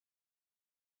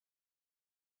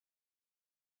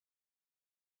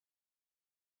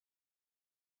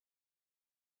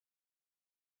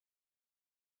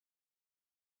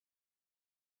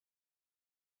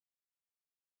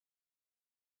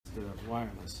The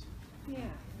wireless. Yeah.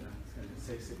 It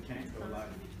says it can't go live.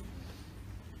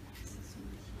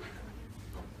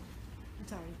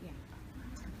 Sorry, yeah.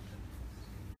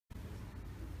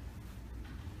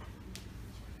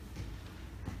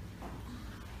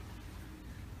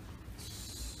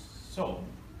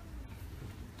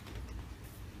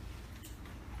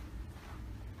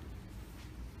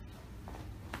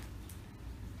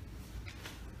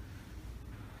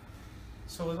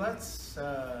 So let's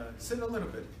sit a little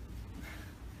bit.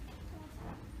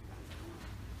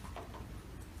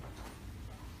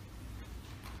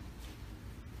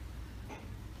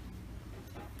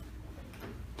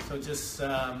 So just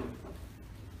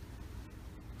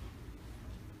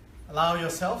allow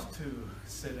yourself to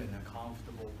sit in a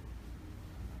comfortable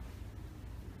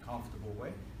way,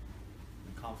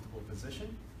 in a comfortable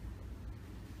position.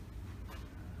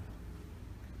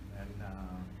 And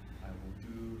I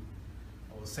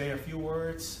will say a few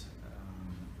words.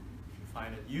 If you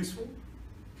find it useful,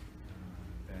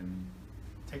 then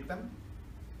take them.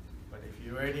 But if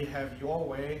you already have your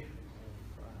way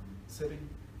of sitting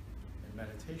in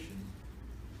meditation,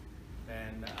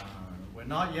 then we're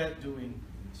not yet doing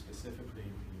specifically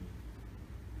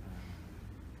the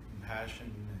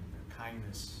compassion and the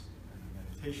kindness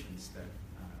meditations that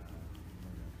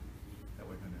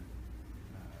we're going to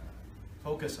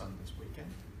focus on this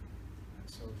weekend.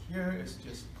 So here is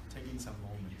just taking some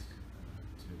moments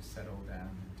to settle down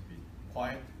and to be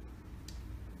quiet.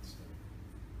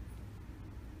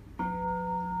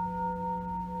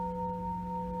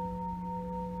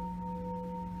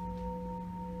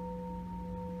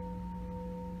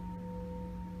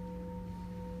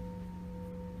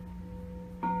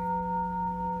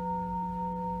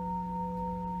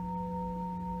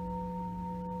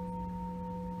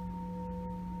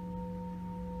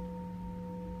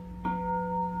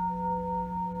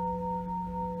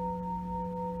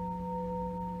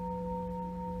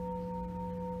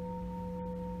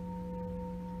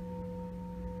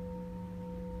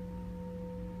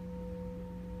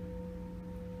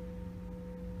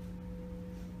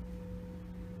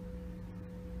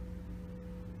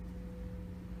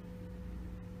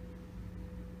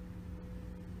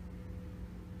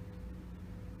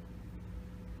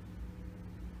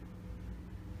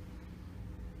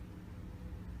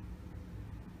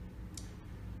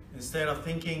 Instead of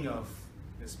thinking of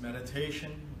this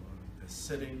meditation or this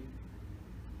sitting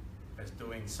as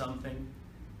doing something,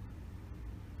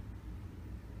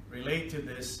 relate to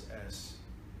this as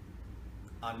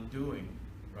undoing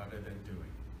rather than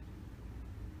doing.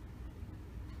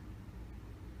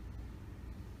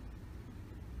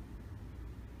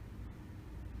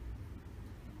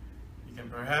 You can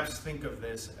perhaps think of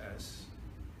this as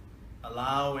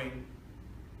allowing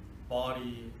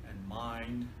body and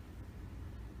mind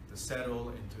to settle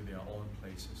into their own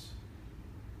places.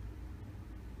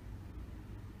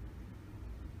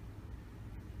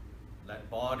 Let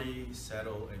body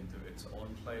settle into its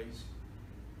own place,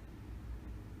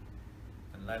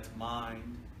 and let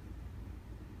mind,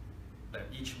 let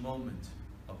each moment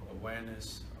of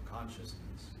awareness or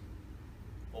consciousness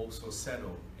also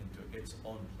settle into its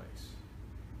own place.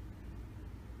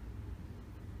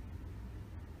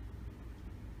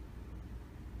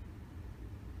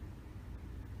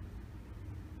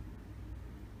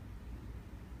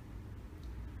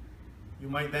 You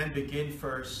might then begin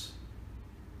first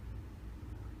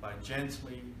by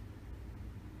gently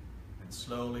and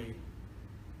slowly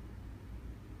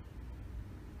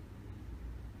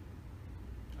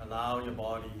allow your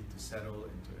body to settle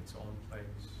into its own place.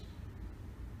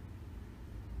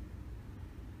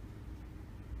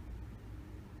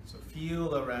 So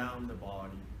feel around the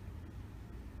body.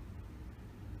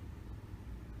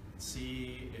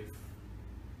 See if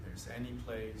there's any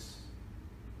place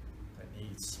that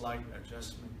needs slight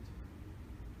adjustment.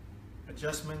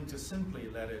 Adjustment to simply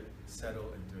let it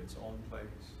settle into its own place.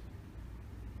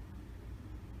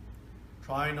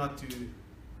 Try not to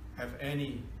have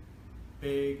any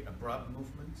big abrupt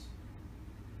movements,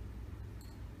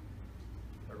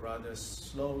 but rather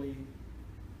slowly,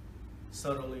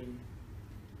 subtly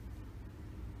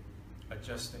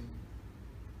adjusting.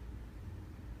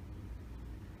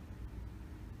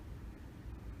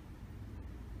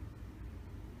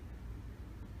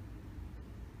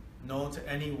 Note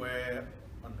anywhere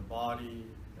on the body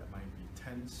that might be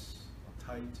tense or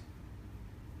tight,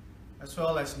 as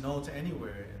well as note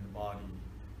anywhere in the body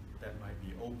that might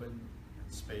be open and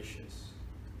spacious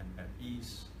and at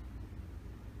ease.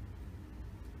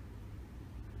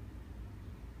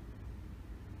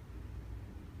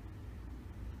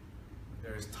 If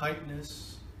there is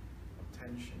tightness or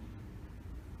tension,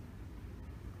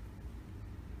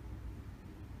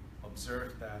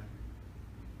 observe that,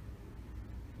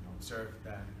 and observe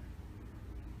that.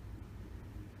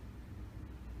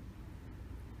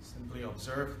 Simply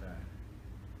observe that.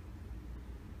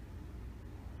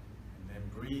 And then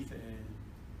breathe in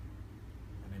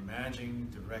and imagine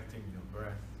directing your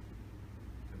breath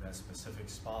to that specific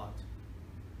spot.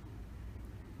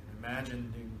 And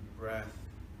imagining breath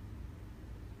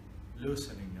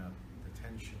loosening up the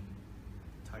tension,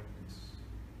 the tightness.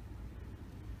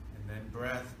 And then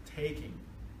breath taking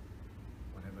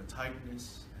whatever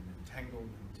tightness and entanglement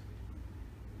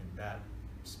in that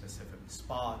specific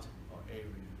spot or area.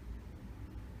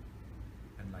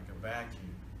 And like a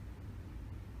vacuum,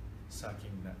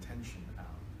 sucking that tension out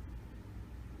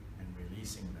and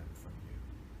releasing them from you.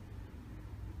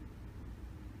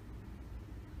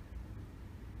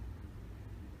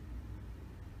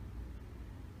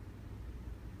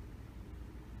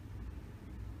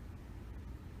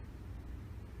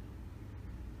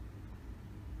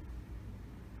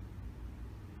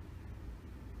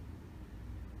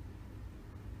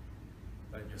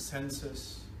 Let your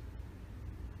senses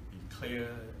be clear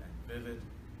and vivid.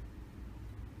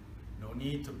 No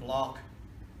need to block,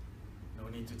 no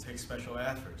need to take special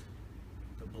effort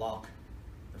to block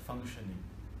the functioning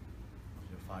of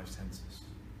your five senses.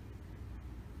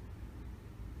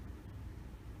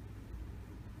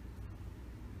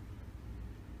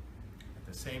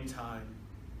 At the same time,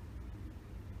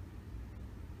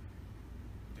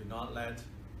 do not let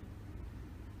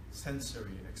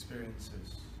sensory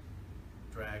experiences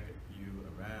drag you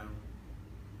around.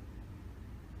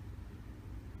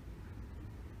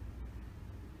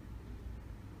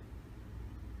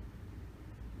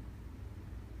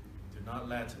 Do not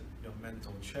let your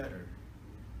mental chatter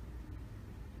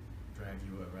drag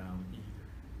you around either.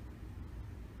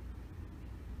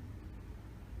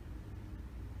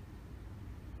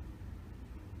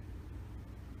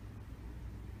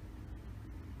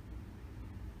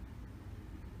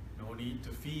 No need to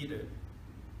feed it.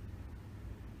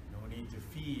 No need to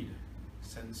feed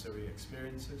sensory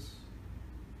experiences,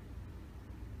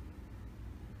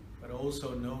 but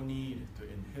also no need to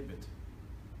inhibit the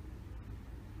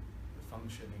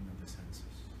functioning of the senses.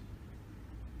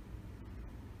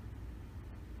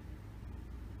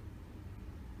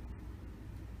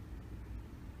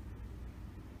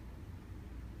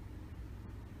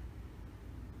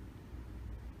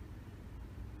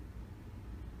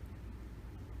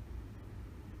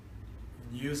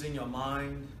 And using your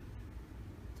mind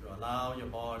to allow your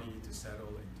body to settle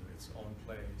into its own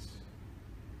place,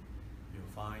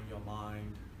 you'll find your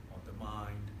mind or the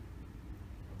mind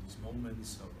or these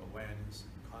moments of awareness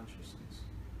and consciousness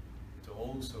to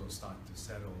also start to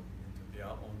settle into their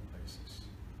own places.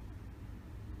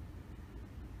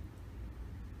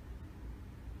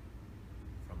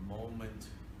 From moment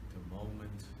to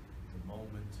moment to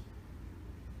moment,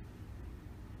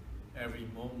 every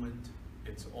moment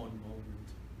its own moment.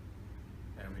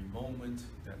 Every moment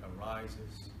that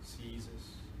arises,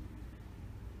 ceases.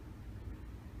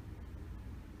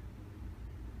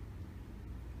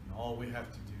 And all we have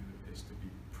to do is to be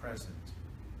present,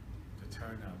 to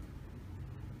turn up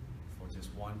for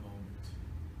just one moment.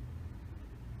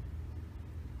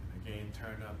 And again,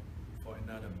 turn up for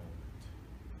another moment.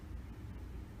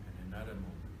 And another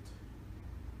moment.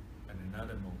 And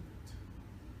another moment.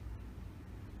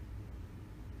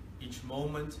 Each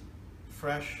moment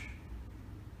fresh.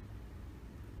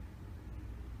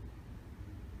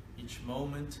 Each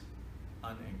moment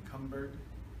unencumbered,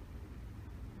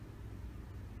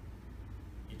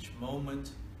 each moment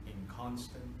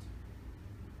inconstant,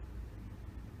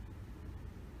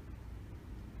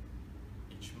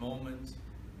 each moment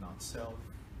not self,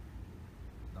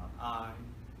 not I,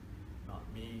 not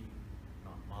me,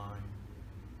 not mine.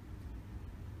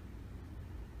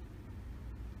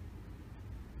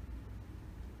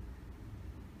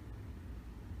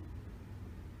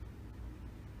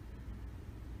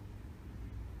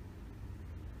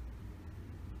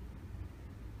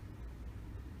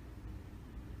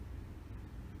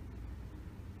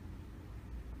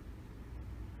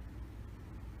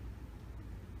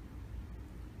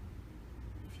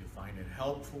 Find it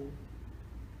helpful,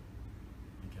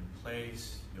 you can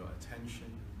place your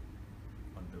attention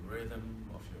on the rhythm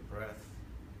of your breath.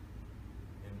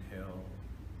 Inhale,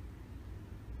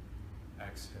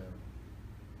 exhale,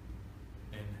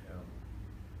 inhale,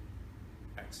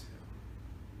 exhale.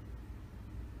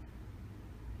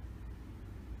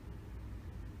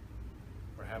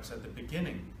 Perhaps at the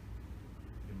beginning,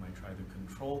 you might try to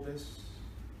control this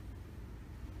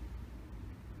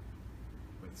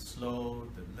with slow,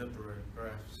 deliberate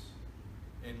breaths.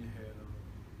 Inhale,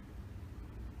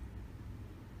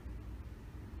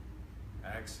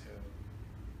 exhale.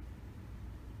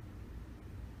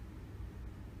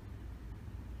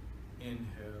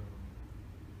 Inhale.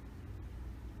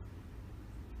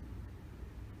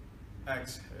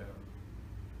 Exhale.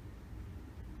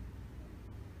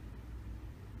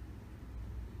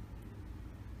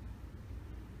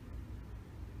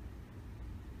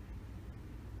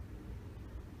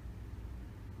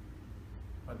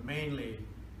 But mainly,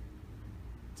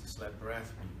 just let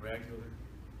breath be regular.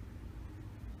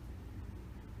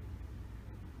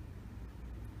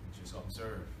 And just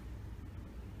observe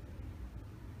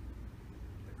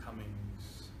the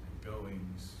comings and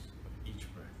goings of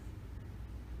each breath.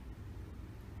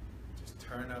 Just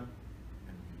turn up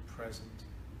and be present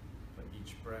for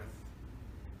each breath,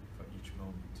 for each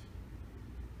moment.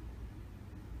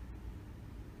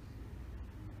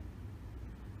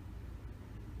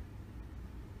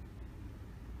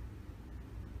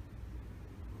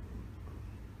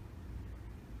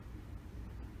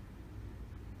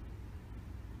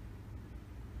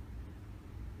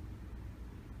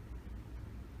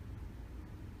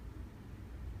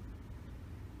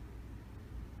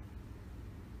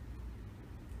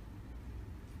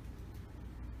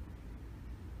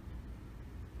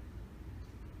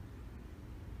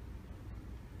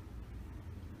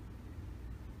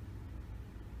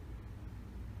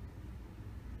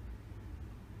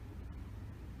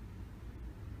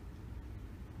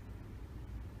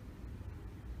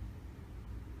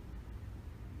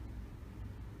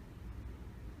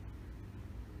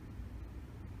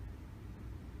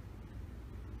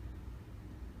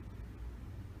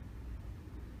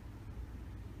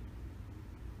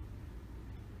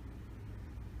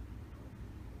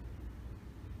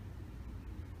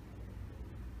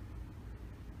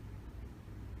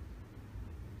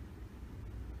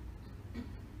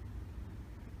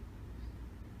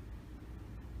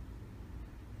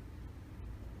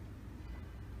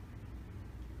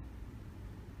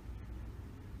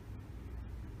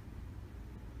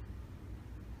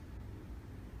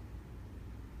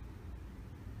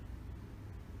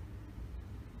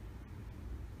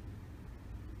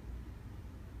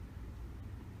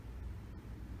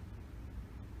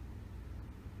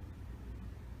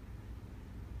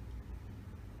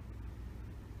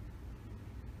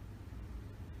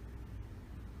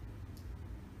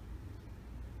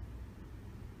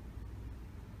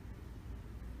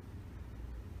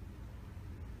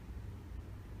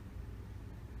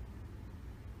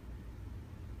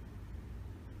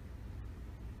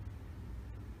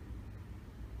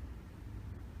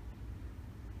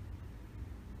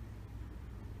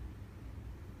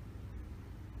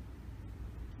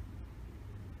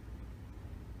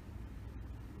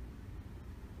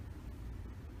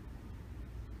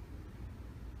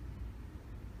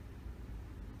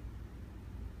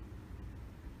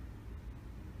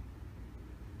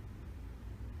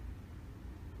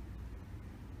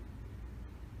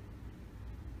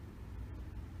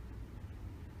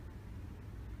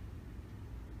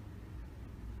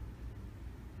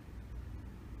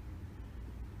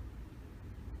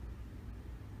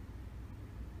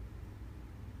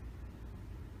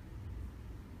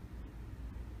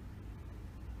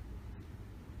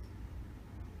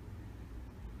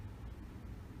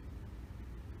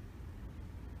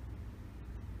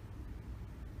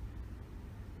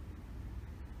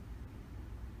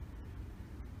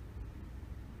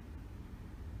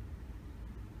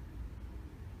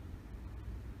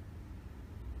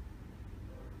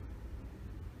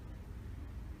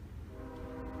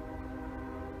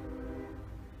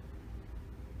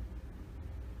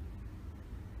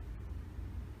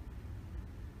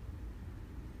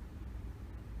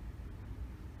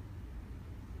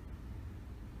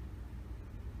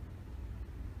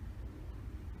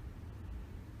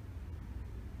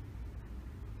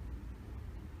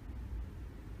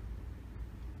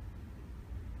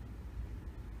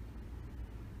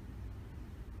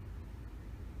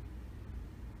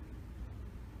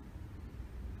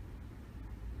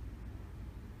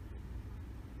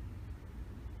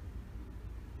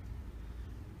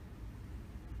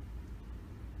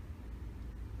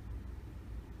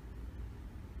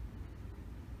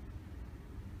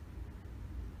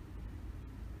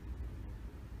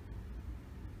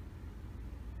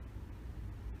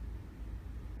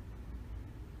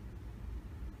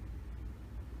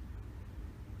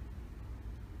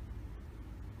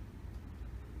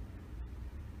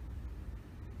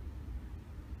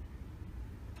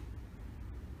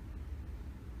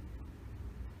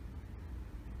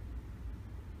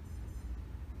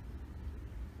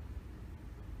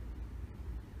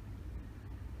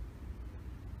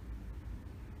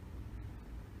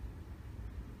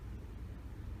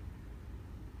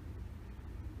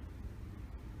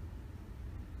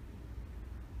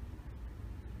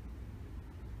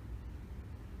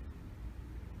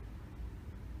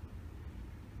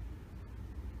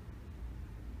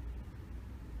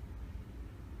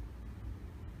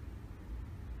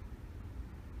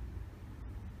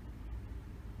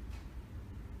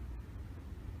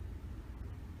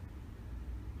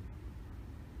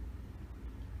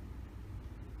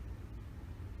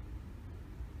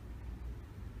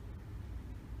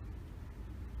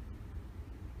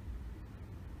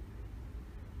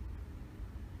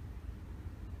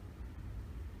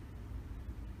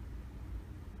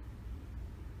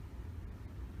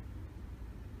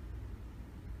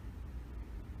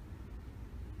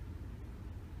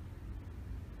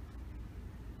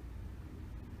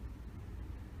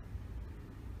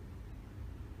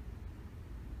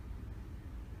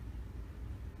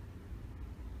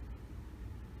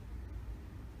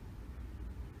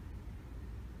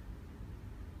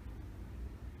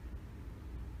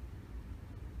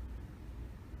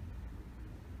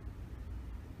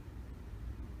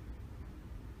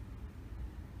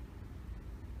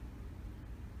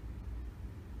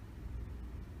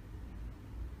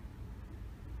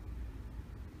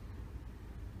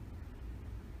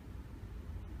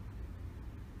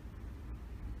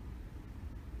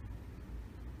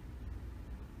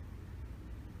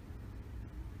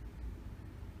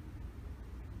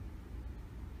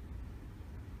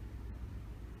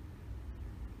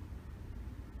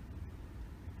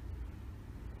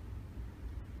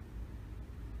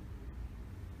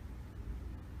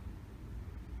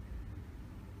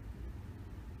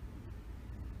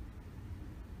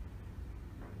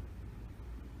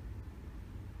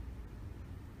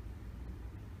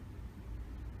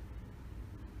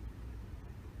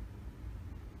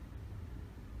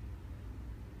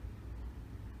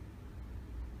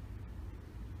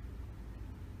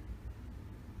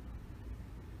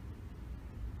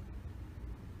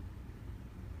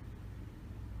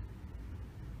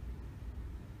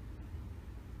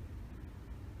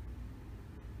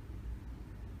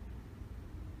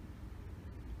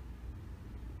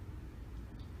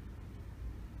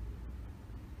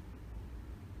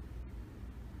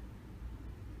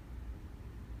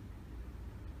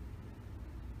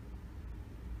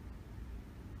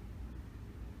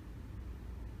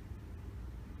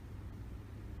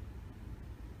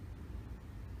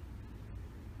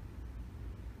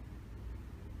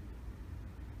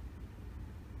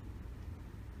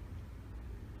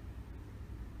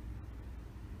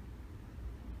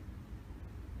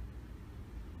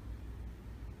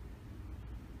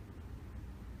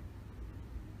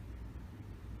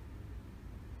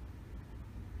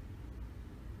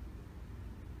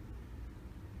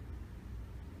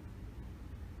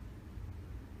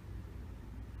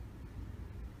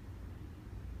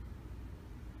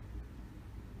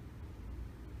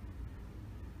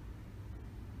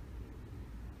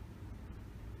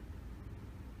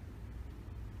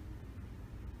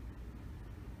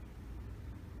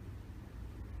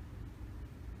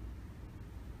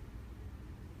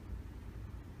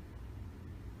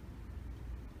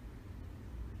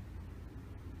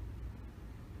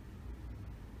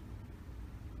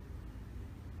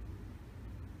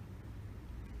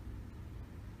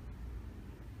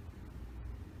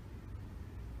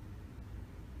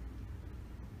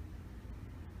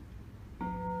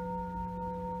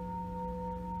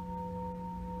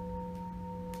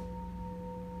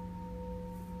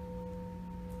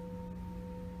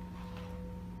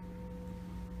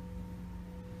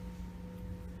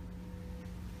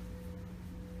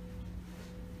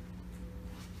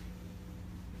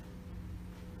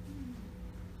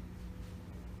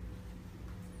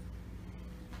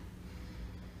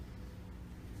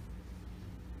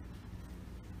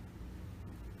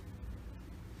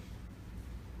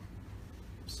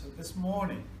 So this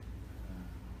morning,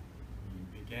 we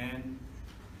began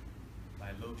by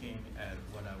looking at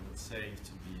what I would say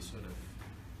to be sort of,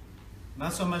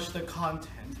 not so much the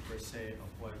content per se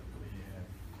of what we have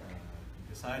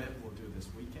decided we'll do this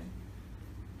weekend,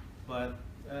 but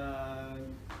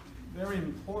very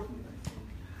important, I think,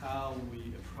 how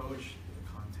we approach the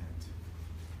content.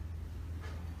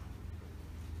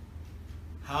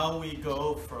 How we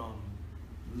go from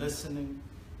listening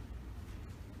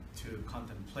to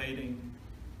contemplating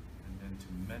and then to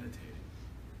meditating.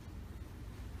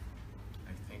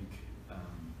 I think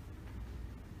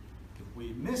if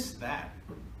we miss that,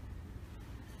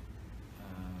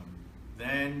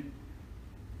 then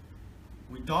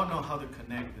we don't know how to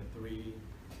connect the three,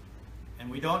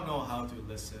 and we don't know how to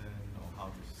listen or how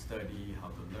to study, how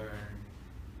to learn.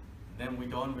 And then we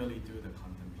don't really do the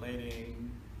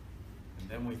contemplating, and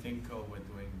then we think, oh, we're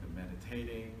doing the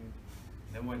meditating,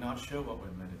 and then we're not sure what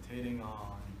we're meditating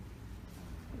on,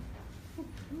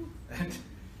 and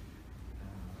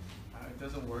it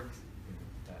doesn't work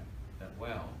that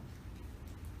well.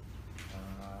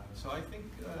 So I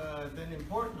think then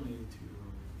importantly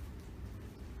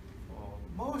for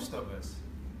most of us,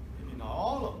 maybe not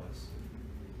all of us,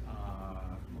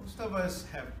 most of us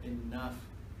have enough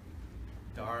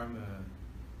Dharma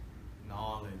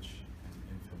knowledge and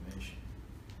information.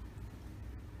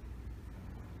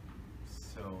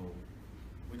 So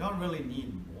we don't really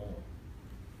need more.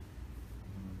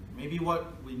 Maybe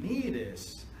what we need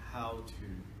is how to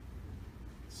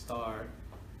start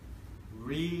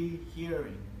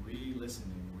re-hearing,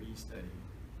 re-listening, re-studying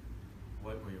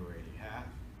what we already have,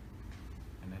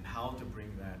 and then how to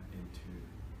bring that into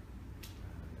the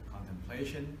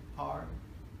contemplation part,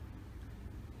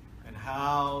 and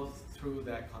how through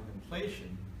that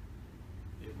contemplation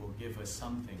it will give us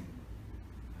something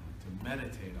to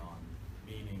meditate on,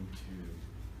 meaning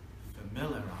to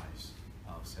familiarize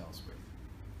ourselves with.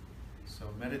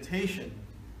 So meditation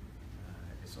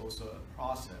is also a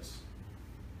process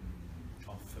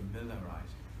of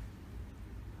familiarizing,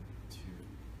 to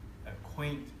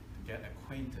get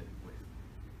acquainted with.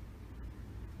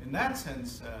 In that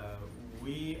sense,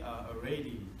 we are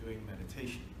already doing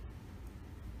meditation.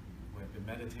 We've been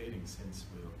meditating since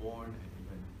we were born, and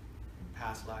even in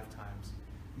past lifetimes,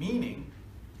 meaning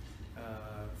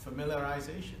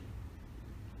familiarization.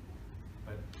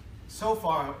 But so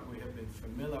far, we have been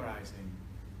familiarizing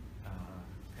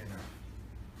kind of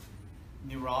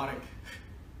neurotic,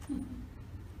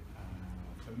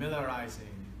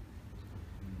 familiarizing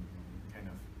kind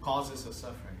of causes of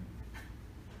suffering,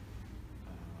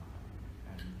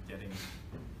 and getting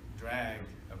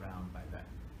dragged around by that.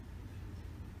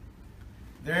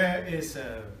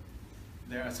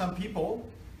 There are some people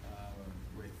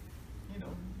with,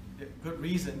 good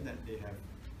reason that they have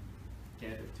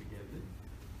gathered together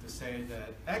to say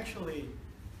that actually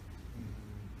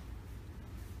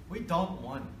we don't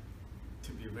want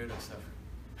to be rid of suffering.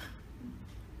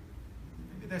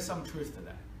 Maybe there's some truth to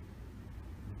that.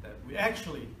 That we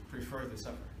actually prefer the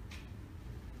suffering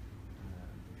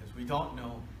because we don't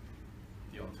know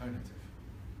the alternative.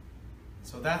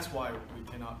 So that's why we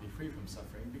cannot be free from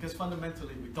suffering, because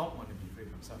fundamentally we don't want to be free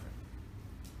from suffering.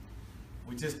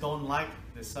 We just don't like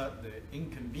the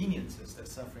inconveniences that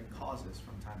suffering causes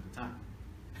from time to time.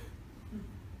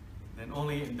 Then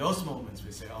only in those moments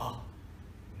we say, oh,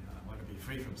 I want to be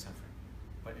free from suffering.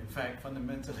 But in fact,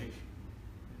 fundamentally,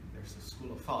 there's a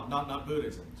school of thought, not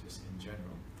Buddhism, just in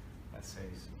general, that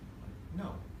says,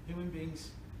 no, human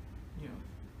beings,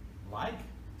 like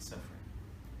suffering.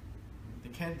 They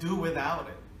can't do without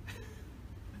it.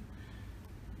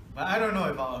 But I don't know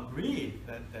if I'll agree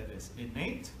that that is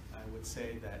innate. I would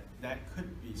say that that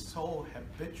could be so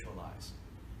habitualized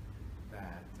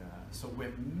that, so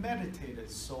we've meditated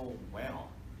so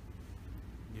well,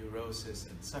 neurosis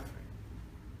and suffering,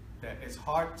 that it's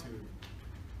hard to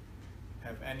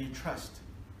have any trust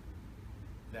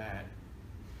that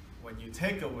when you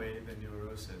take away the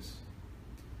neurosis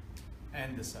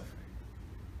and the suffering,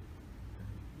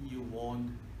 you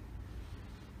won't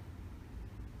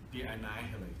be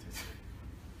annihilated.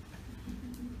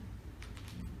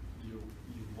 You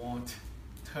won't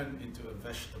turn into a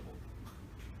vegetable.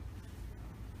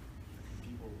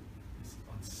 People,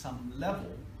 on some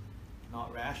level,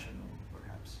 not rational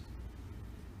perhaps,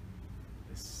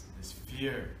 this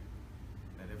fear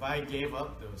that if I gave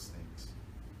up those things,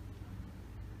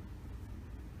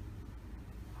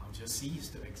 I'll just cease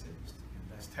to exist,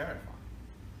 and that's terrifying.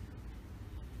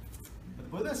 But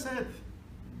the Buddha said,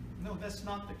 no, that's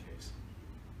not the case.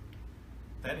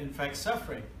 That in fact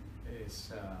suffering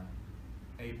is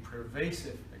a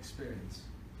pervasive experience,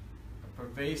 a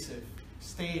pervasive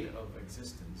state of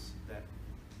existence that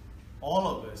all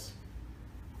of us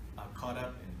are caught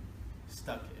up in,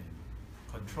 stuck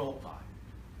in, controlled by.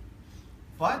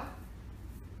 But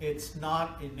it's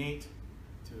not innate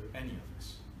to any of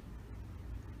us.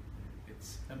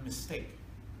 It's a mistake.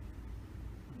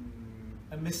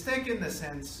 A mistake in the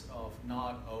sense of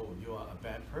not, oh, you are a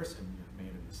bad person, you've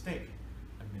made a mistake.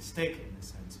 A mistake in the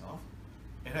sense of,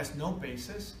 it has no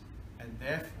basis, and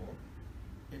therefore,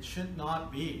 it should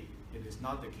not be. It is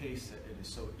not the case that it is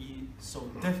so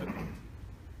difficult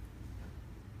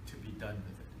to be done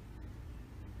with it.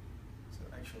 So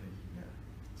actually, yeah,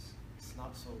 it's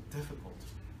not so difficult,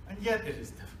 and yet it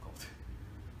is difficult.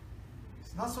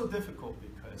 It's not so difficult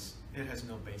because it has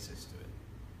no basis to it.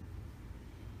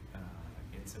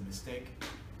 It's a mistake,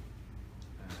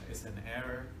 it's an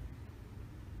error,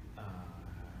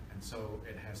 and so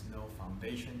it has no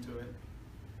foundation to it,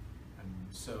 and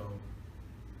so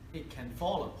it can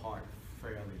fall apart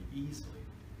fairly easily.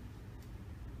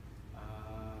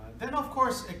 Then of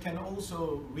course it can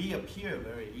also reappear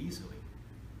very easily.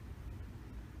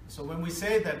 So when we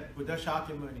say that Buddha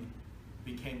Shakyamuni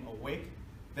became awake,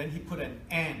 then he put an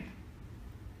end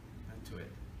to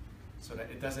it so that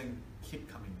it doesn't keep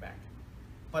coming back.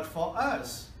 But for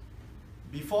us,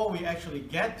 before we actually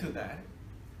get to that,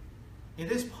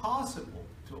 it is possible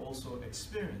to also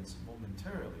experience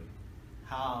momentarily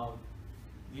how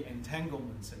the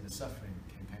entanglements and the suffering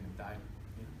can kind of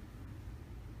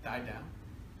die down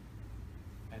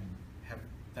and have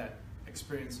that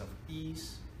experience of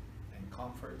ease and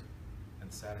comfort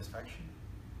and satisfaction.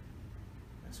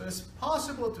 And so it's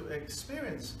possible to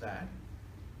experience that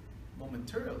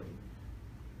momentarily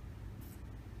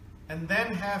and then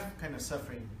have kind of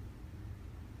suffering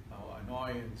or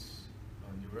annoyance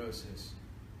or neurosis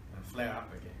flare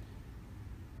up again.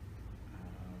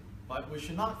 But we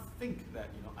should not think that,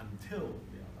 until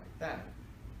we are like that,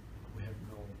 we have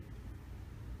no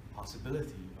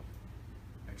possibility of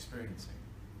experiencing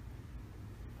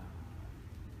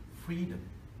freedom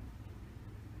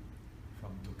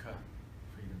from dukkha,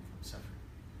 freedom from suffering.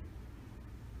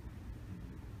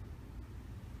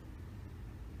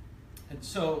 And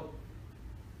so,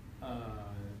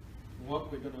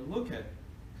 what we're going to look at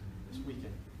this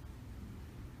weekend,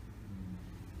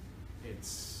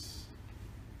 it's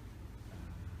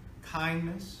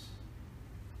kindness,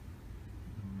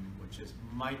 which is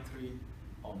maitri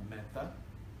or metta,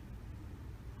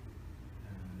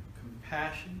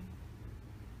 compassion,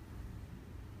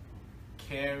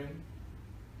 caring,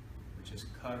 which is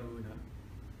karuna,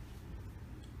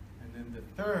 and then the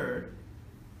third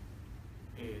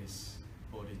is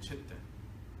bodhicitta,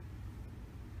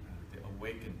 the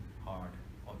awakened heart,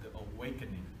 or the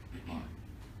awakening heart.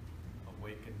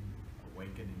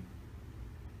 Awakening,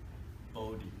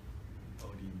 bodhi.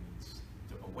 Bodhi means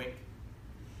to awake.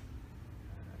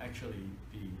 Actually,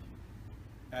 the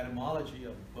etymology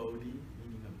of bodhi,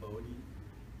 meaning of bodhi,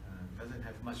 doesn't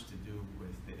have much to do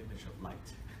with the image of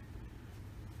light.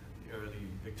 The early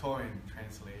Victorian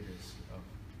translators of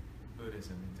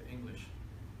Buddhism into English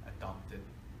adopted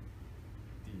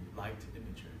the light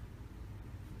imagery.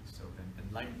 So then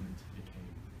enlightenment became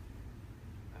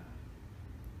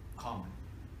common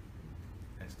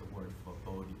as the word for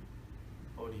bodhi.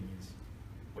 Bodhi means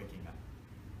waking up,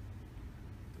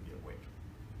 to be awake.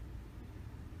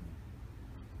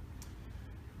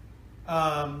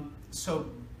 So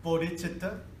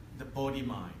bodhicitta, the bodhi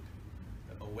mind,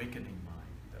 the awakening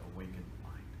mind, the awakened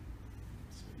mind.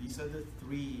 So these are the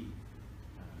three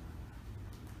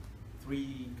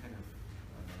kind of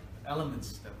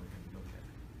elements that we can look at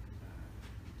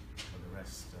for the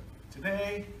rest of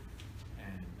today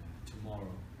and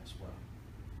tomorrow as well.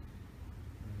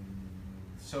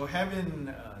 So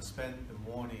having spent the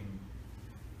morning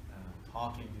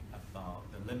talking about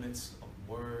the limits of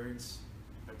words,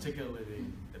 particularly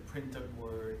the printed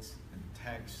words and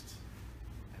text,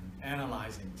 and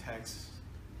analyzing text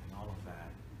and all of that,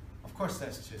 of course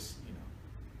that's just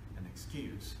an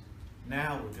excuse.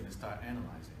 Now we're going to start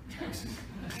analyzing text.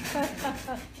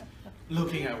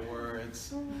 Looking at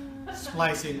words,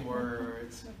 splicing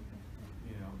words,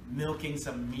 milking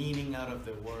some meaning out of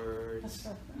the words.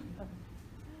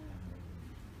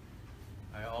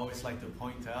 I always like to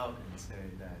point out and say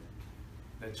that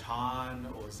the Chan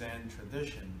or Zen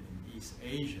tradition in East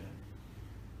Asia,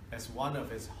 as one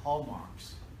of its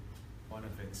hallmarks, one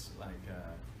of its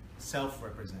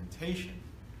self-representation,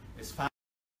 is found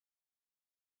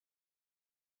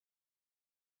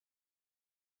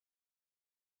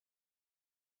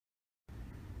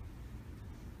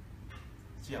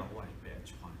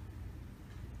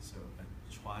so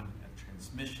a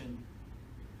transmission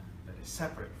that is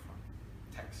separate from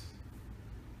text.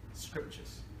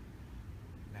 scriptures.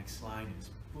 Next line is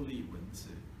不立文字,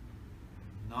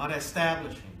 not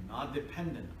establishing, not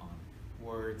dependent on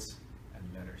words and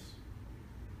letters.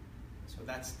 So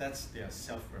that's their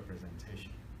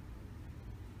self-representation.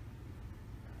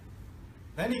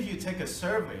 Then if you take a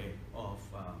survey of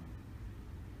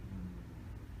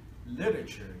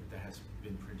literature that has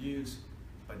been produced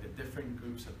by the different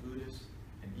groups of Buddhists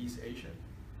in East Asia,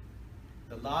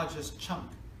 the largest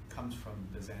chunk comes from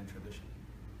the Zen tradition.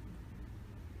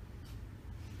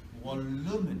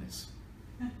 Voluminous,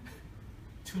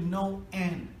 to no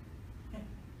end.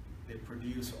 They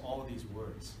produce all these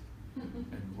words,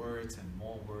 and words and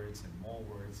more words and more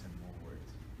words and more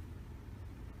words.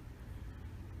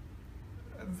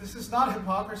 This is not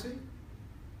hypocrisy.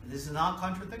 This is not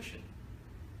contradiction.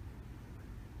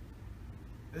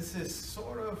 This is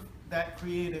sort of that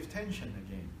creative tension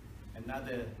again,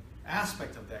 another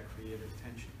aspect of that creative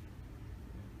tension.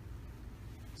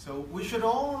 So we should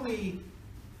only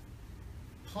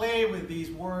play with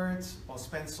these words or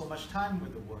spend so much time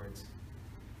with the words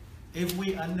if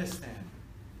we understand,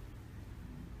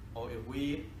 or if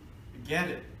we get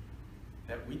it,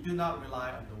 that we do not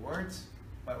rely on the words,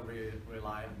 but we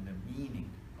rely on the meaning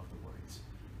of the words.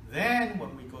 Then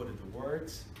when we go to the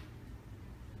words,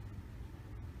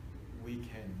 we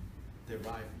can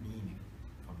derive meaning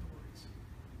from the words.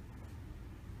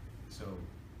 So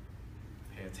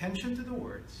pay attention to the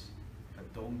words,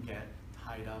 but don't get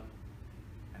tied up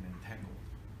and entangled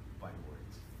by the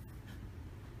words.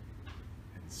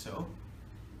 And so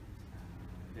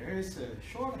there is a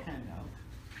short handout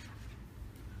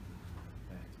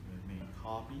that we made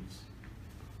copies.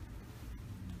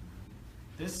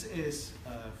 This is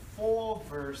 4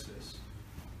 verses,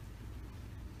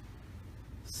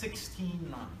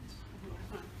 16 lines.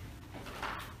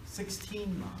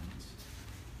 16 lines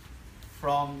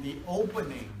from the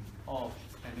opening of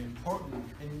an important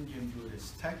Indian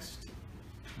Buddhist text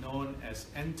known as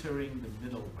Entering the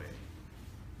Middle Way,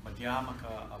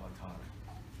 Madhyamaka Avatar.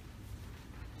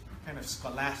 Kind of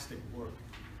scholastic work.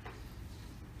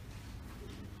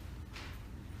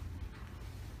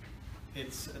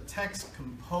 It's a text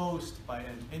composed by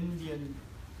an Indian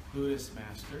Buddhist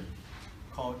master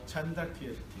called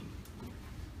Chandrakirti.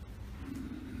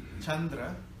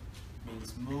 Chandra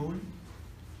means moon.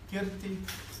 Kirti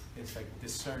is like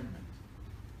discernment.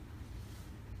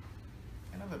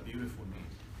 Kind of a beautiful name.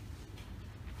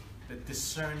 The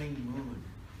discerning moon.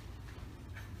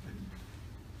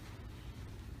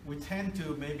 We tend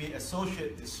to maybe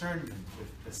associate discernment with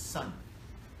the sun.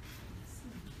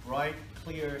 Bright,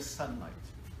 clear sunlight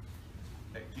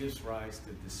that gives rise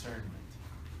to discernment.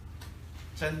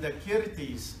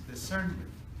 Chandrakirti's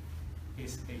discernment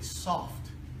is a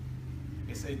soft,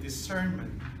 is a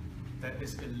discernment that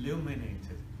is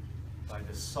illuminated by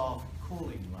the soft,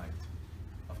 cooling light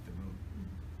of the moon,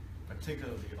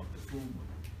 particularly of the full moon.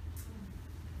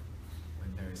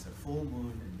 When there is a full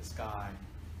moon in the sky,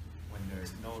 when there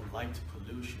is no light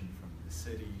pollution from the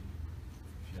city,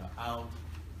 if you're out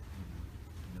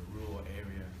in the rural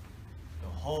area, the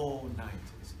whole night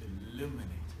is illuminated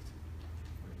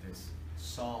with this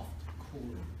soft,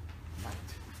 cool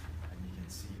light, and you can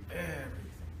see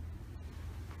everything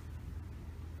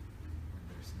when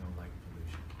there's no light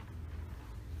pollution.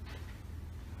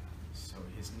 So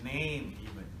his name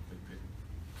even could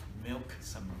milk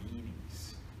some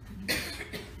meanings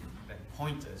that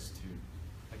point us to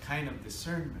the kind of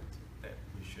discernment that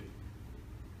we should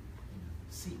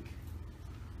seek.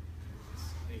 It's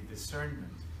a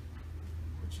discernment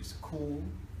which is cool,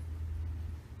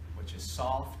 which is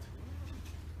soft,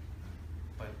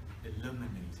 but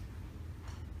illuminating.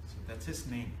 So that's his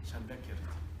name, Chandrakirti.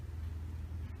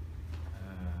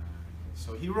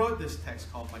 So he wrote this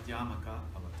text called Madhyamaka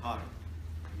Avatar.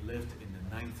 He lived in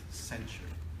the 9th century.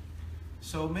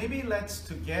 So maybe let's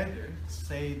together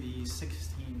say these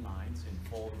 16 lines in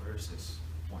 4 verses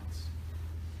once.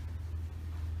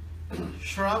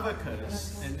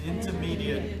 Shravakas and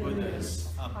intermediate Buddhas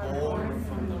are born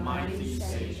from the mighty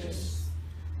sages,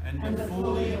 and the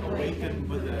fully awakened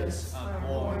Buddhas are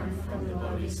born from the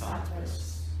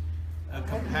Bodhisattvas. A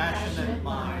compassionate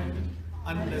mind,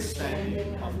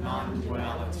 understanding of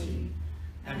non-duality,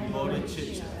 and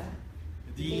bodhicitta,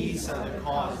 these are the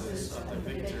causes of the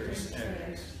victor's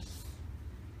errors.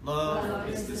 Love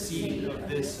is the seed of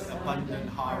this abundant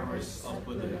harvest of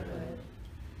Buddhahood.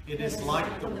 It is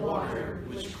like the water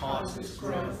which causes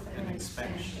growth and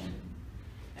expansion,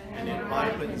 and it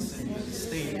ripens into the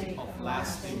state of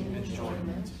lasting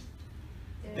enjoyment.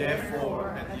 Therefore,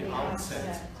 at the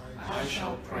outset, I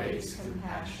shall praise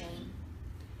compassion.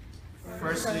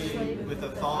 Firstly, with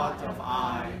the thought of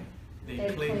I,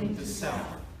 they cling to self,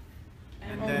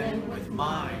 and then with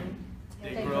mind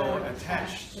they grow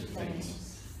attached to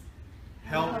things.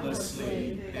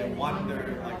 Helplessly they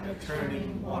wander like a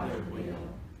turning water wheel.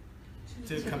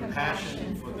 To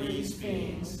compassion for these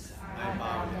beings I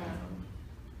bow down.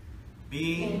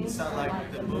 Beings are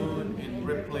like the moon in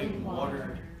rippling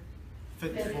water,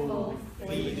 fitful,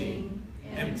 fleeting,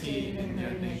 empty in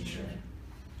their nature.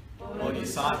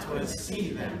 Bodhisattvas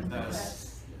see them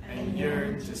thus and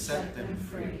yearn to set them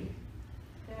free.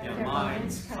 Their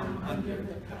minds come under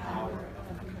the power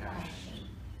of compassion.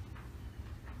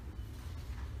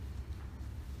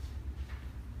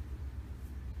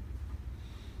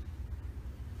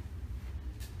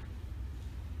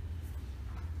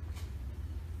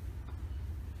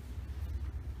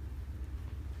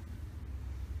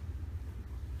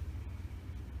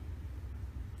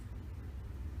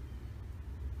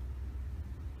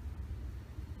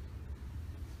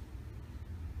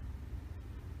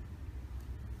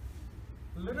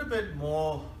 A little bit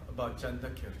more about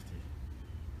Candakirti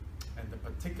and the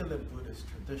particular Buddhist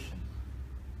tradition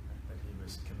that he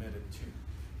was committed to.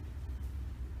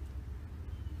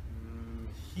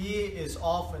 He is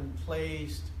often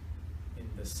placed in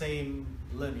the same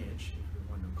lineage, if we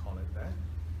want to call it that,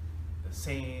 the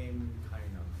same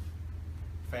kind of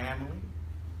family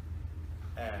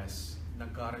as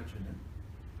Nagarjuna,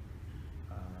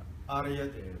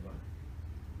 Aryadeva,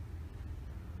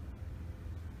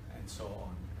 and so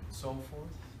on and so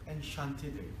forth, and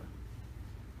Shantideva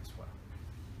as well.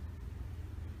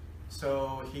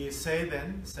 So he said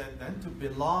then to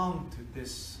belong to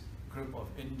this group of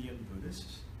Indian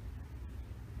Buddhists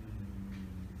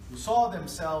who saw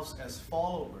themselves as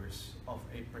followers of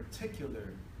a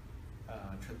particular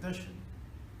tradition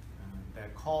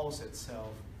that calls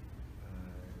itself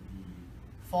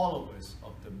the followers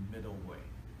of the middle way.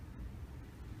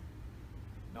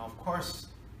 Now, of course,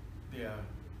 they are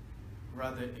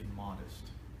rather immodest.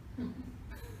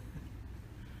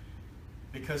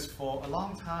 Because for a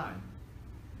long time,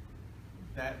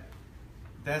 that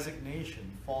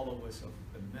designation, followers of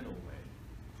the middle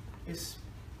way, is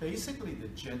basically the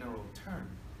general term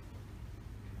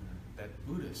that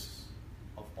Buddhists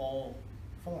of all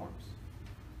forms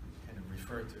kind of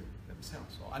refer to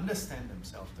themselves or understand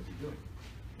themselves to be doing.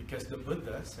 Because the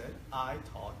Buddha said, I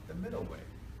taught the middle way.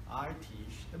 I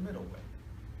teach the middle way.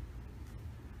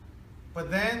 But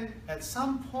then, at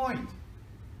some point,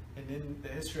 and in the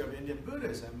history of Indian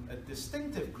Buddhism, a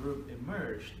distinctive group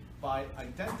emerged by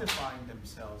identifying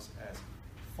themselves as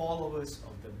followers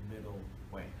of the middle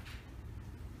way.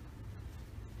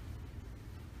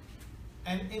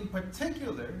 And in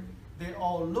particular, they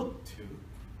all look to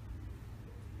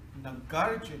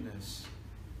Nagarjuna's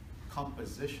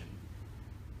composition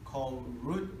called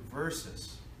root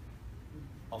verses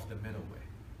of the middle way.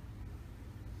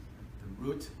 The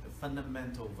root, the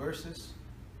fundamental verses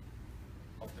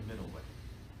of the middle way.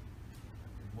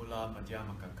 Mula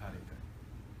Madhyamaka Karika.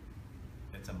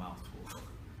 It's a mouthful.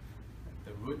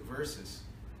 The root verses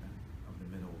of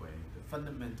the middle way, the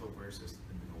fundamental verses of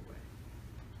the middle way.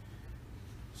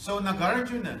 So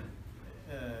Nagarjuna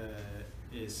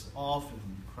is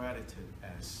often credited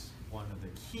as one of the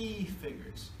key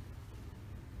figures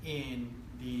in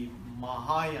the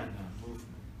Mahayana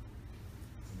movement,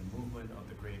 the movement of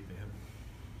the Great Vehicle.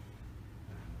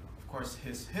 Of course,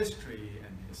 his history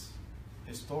and his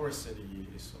historicity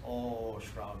is all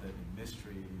shrouded in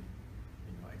mystery.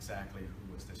 You know exactly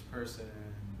who was this person,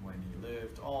 when he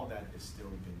lived, all that is still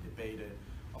being debated.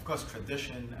 Of course,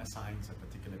 tradition assigns a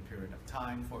particular period of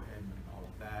time for him and all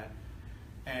of that.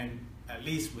 And at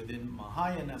least within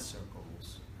Mahayana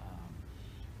circles,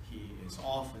 he is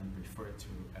often referred to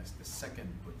as the second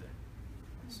Buddha.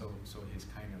 So his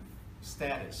kind of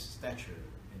stature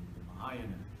in the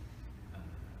Mahayana,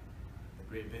 the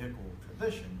Great Vehicle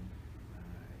tradition,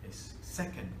 is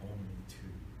second only to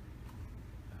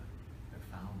the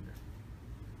founder.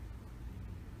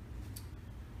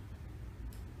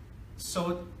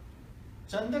 So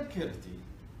Candakirti,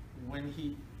 when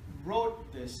he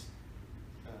wrote this,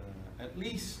 at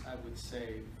least I would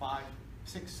say 5th,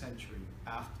 6th century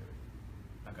after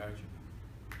Nagarjuna,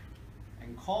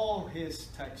 and call his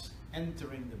text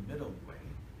Entering the Middle Way,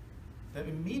 the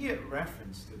immediate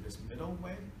reference to this middle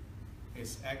way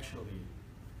is actually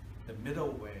the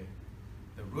middle way,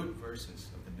 the root verses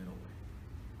of the middle way,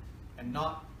 and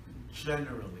not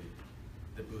generally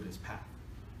the Buddhist path.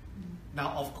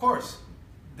 Now, of course,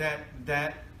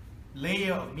 that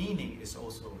layer of meaning is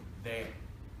also there.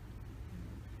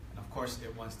 And of course,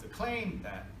 it wants to claim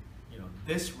that, you know,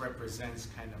 this represents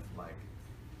kind of like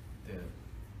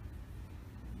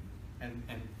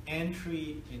an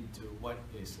entry into what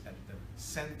is at the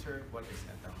center, what is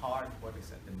at the heart, what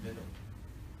is at the middle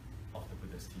of the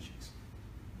Buddha's teachings,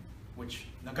 which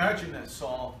Nagarjuna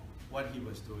saw what he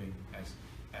was doing as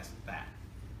that,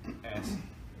 as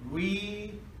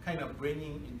kind of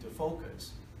bringing into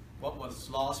focus what was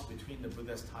lost between the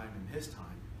Buddha's time and his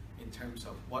time in terms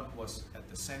of what was at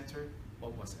the center,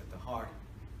 what was at the heart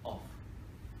of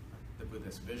the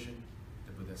Buddha's vision,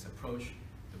 the Buddha's approach,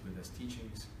 the Buddha's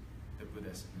teachings, the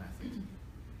Buddha's method.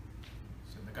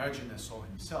 So Nagarjuna saw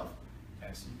himself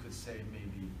as, you could say,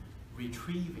 maybe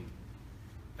retrieving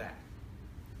that,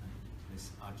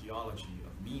 this archaeology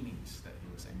of meanings that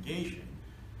he was engaged in.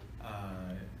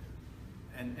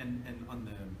 And on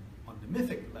the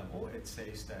mythic level, it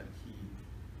says that he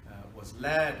was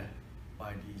led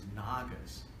by these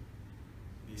nagas,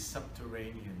 these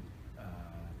subterranean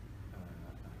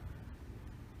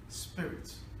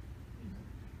spirits,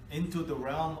 into the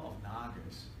realm of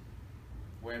nagas,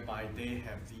 whereby they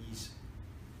have these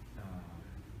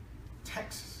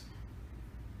texts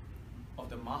of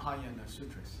the Mahayana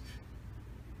Sutras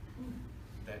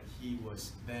that he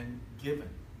was then given,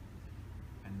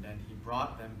 and then he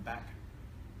brought them back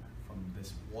from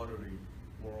this watery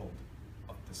world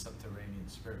of the subterranean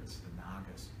spirits, the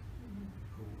nagas,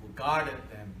 who guarded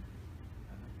them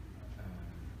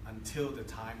until the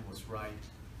time was right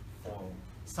for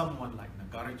someone like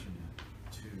Nagarjuna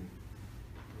to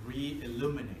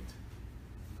re-illuminate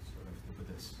sort of the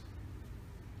Buddha's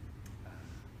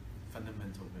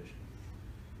fundamental vision.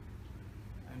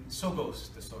 And so goes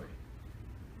the story.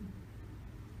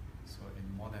 So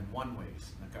in more than one way,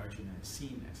 Nagarjuna is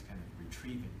seen as kind of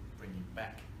retrieving, bringing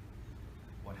back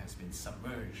what has been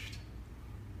submerged,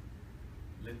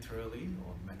 literally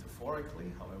or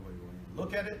metaphorically, however you want to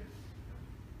look at it,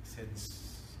 since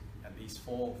at least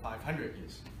 400 or 500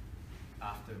 years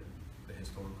after the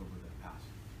historical Buddha passed.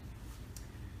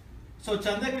 So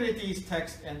Chandakriti's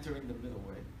text, Entering the Middle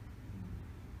Way,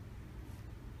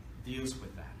 deals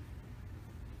with that.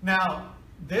 Now,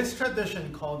 this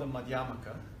tradition called the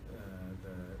Madhyamaka,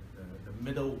 the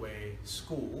Middle Way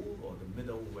school, or the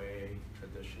Middle Way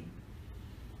tradition,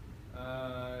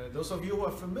 those of you who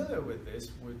are familiar with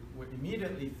this would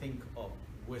immediately think of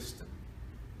wisdom.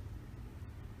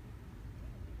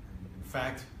 In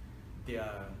fact,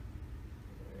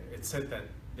 it's said that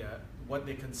what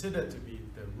they consider to be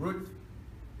the root,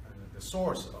 the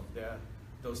source of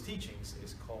those teachings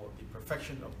is called the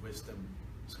Perfection of Wisdom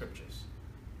Scriptures,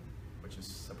 which is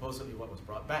supposedly what was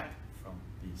brought back from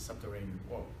the subterranean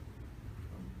world.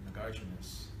 From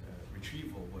Nagarjuna's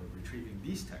retrieval, were retrieving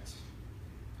these texts.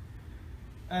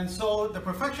 And so the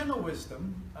perfection of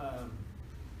wisdom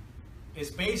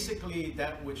is basically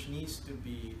that which needs to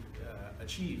be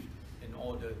achieved in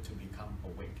order to become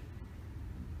awake.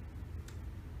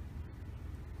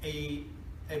 A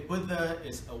Buddha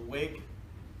is awake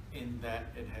in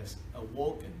that it has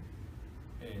awoken,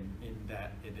 in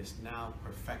that it is now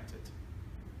perfected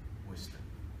wisdom.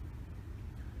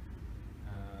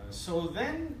 So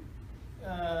then,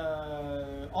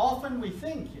 often we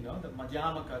think, the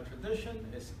Madhyamaka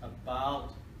tradition is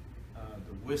about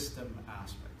the wisdom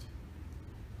aspect.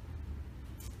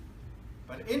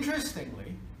 But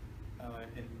interestingly,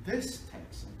 in this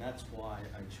text, and that's why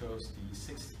I chose these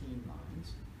 16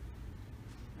 lines,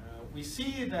 we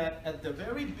see that at the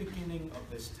very beginning of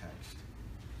this text,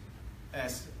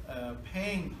 as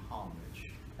paying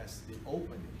homage, as the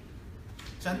opening,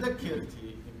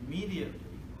 Chandakirti immediately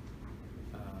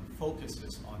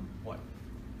focuses on what?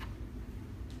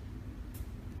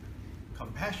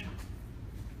 Compassion.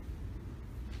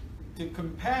 To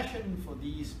compassion for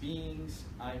these beings,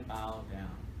 I bow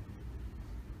down.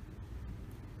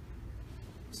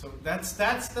 So that's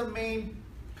the main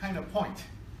kind of point.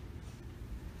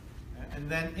 And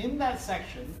then in that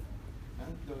section,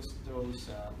 those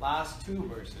last 2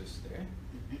 verses there,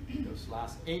 those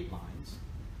last 8 lines,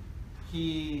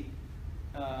 he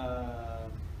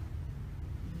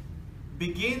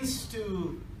begins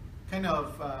to kind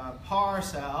of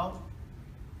parse out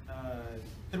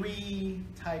 3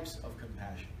 types of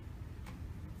compassion.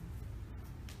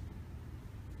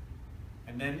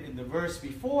 And then in the verse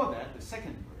before that, the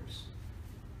second verse,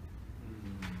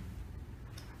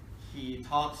 he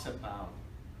talks about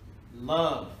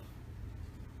love.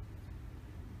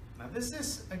 Now this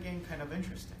is, again, kind of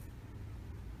interesting.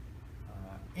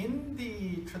 In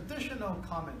the traditional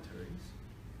commentaries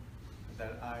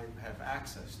that I have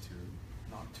access to,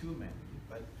 not too many,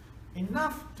 but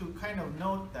enough to kind of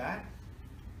note that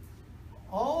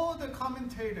all the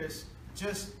commentators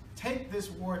just take this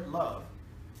word love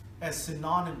as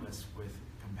synonymous with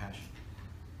compassion.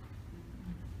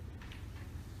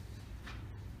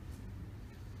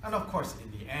 And of course,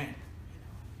 in the end,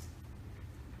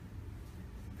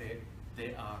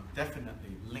 they are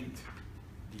definitely linked,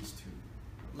 these two.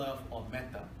 Love or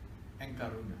metta and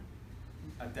karuna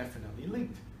are definitely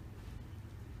linked.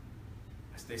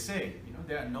 As they say,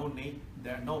 there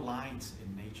are no lines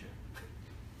in nature.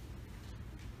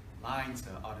 Lines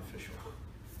are artificial.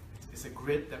 It's a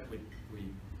grid that we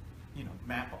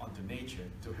map onto nature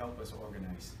to help us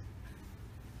organize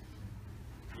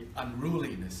the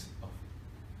unruliness of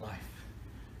life.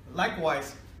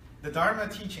 Likewise, the Dharma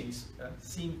teachings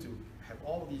seem to have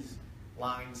all these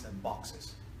lines and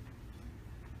boxes.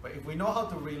 But if we know how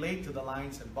to relate to the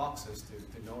lines and boxes,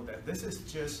 to know that this is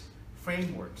just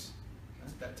frameworks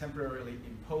that temporarily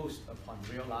imposed upon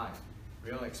real life,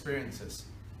 real experiences,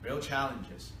 real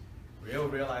challenges, real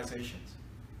realizations.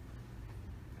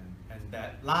 And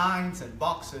that lines and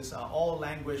boxes are all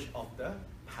language of the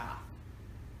path,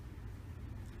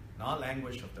 not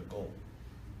language of the goal.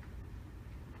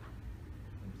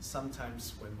 And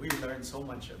sometimes when we learn so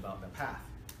much about the path,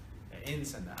 the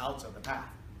ins and the outs of the path,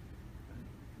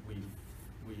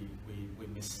 we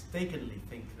mistakenly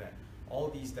think that all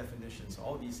these definitions,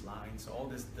 all these lines, all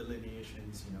these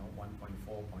delineations, 1.4,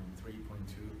 0.3, 0.2,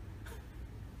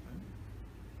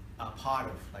 are part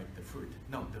of like the fruit.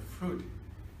 No, the fruit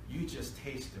you just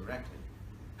taste directly.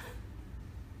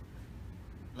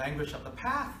 Language of the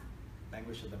path,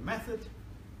 language of the method,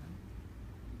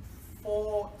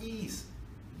 for ease,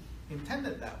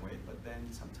 intended that way, but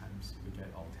then sometimes we get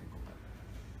all tangled up.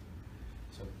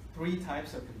 So 3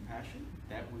 types of compassion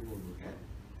that we will look at.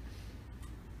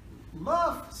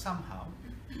 Love somehow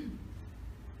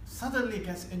suddenly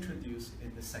gets introduced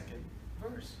in the 2nd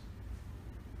verse.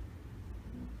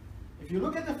 If you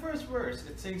look at the 1st verse,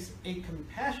 it says, a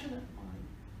compassionate mind,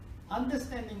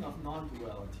 understanding of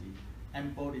non-duality,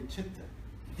 and bodhicitta.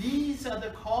 These are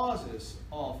the causes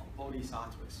of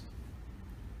bodhisattvas.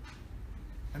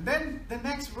 And then the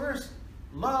next verse,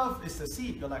 love is the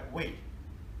seed. You're like, wait.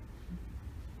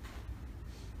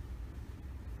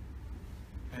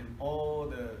 And all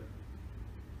the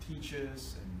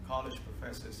teachers and college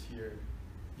professors here,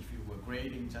 if you were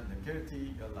grading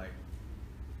Chandakirti, you're like,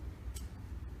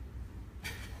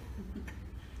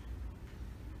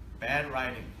 bad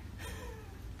writing.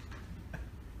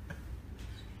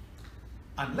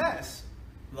 Unless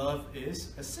love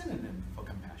is a synonym for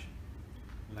compassion.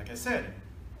 Like I said,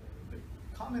 the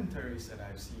commentaries that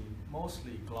I've seen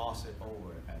mostly gloss it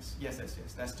over as, yes,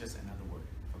 that's just another word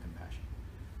for compassion.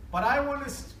 But I want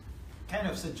to kind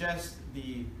of suggest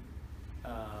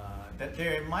that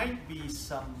there might be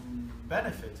some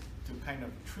benefit to kind of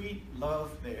treat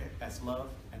love there as love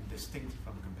and distinct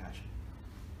from compassion.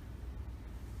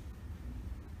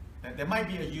 That there might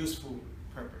be a useful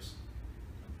purpose.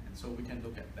 And so we can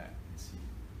look at that and see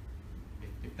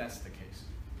if that's the case.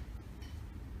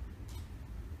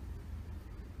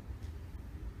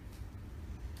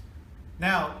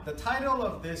 Now, the title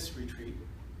of this retreat,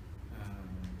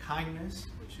 kindness,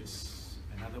 which is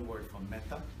another word for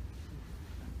metta,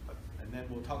 and then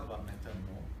we'll talk about metta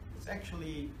more. It's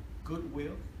actually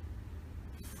goodwill,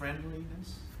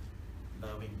 friendliness,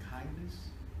 loving kindness,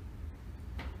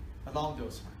 along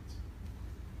those lines.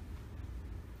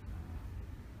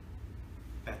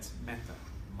 That's metta,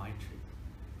 Maitri.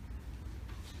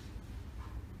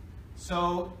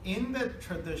 So in the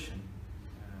tradition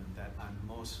that I'm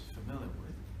most familiar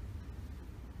with,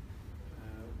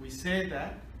 we say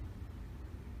that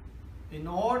in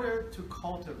order to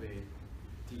cultivate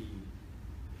the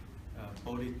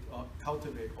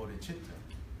cultivate bodhicitta,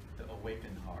 the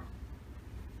awakened heart,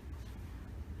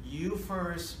 you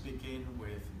first begin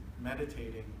with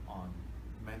meditating on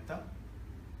metta,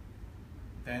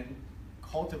 then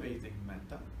cultivating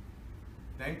metta,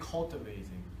 then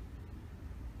cultivating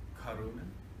karuna.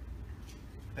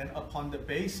 Then upon the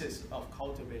basis of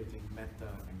cultivating metta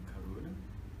and karuna,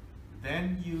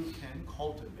 then you can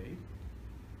cultivate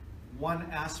one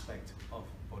aspect of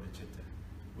bodhicitta,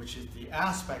 which is the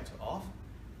aspect of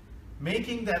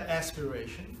making that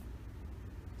aspiration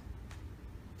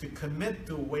to commit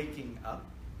to waking up,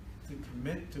 to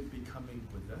commit to becoming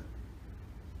Buddha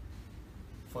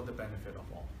for the benefit of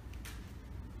all.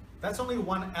 That's only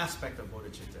one aspect of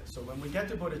bodhicitta. So when we get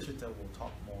to bodhicitta, we'll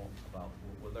talk more about,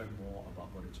 we'll learn more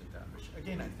about bodhicitta, which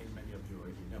again, I think many of you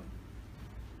already know.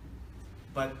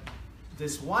 But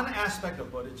this one aspect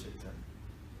of bodhicitta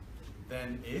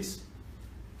then is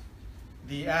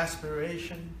the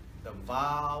aspiration, the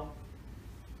vow,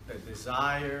 the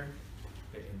desire,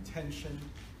 the intention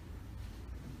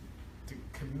to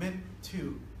commit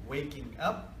to waking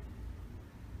up,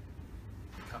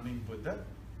 becoming Buddha,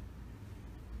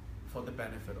 for the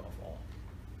benefit of all.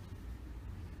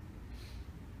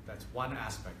 That's one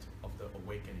aspect of the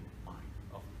awakening mind,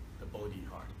 of the Bodhi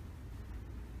heart.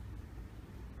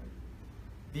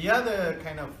 The other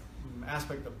kind of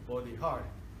aspect of Bodhi heart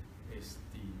is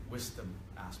the wisdom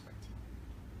aspect,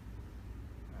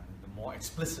 the more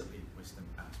explicitly wisdom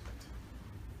aspect.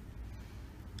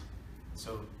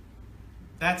 So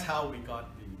that's how we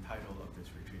got the title of this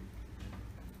retreat,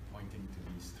 pointing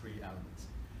to these three elements.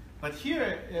 But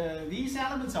here, these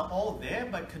elements are all there,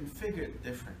 but configured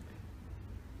differently.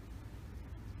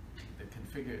 They're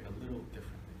configured a little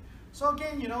differently. So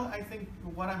again, you know, I think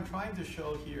what I'm trying to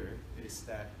show here is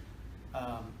that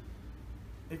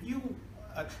if you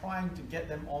are trying to get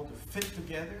them all to fit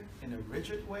together in a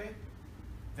rigid way,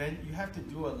 then you have to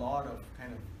do a lot of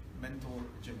kind of mental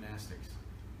gymnastics.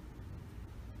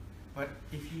 But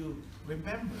if you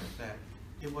remember that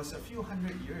it was a few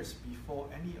hundred years before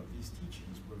any of these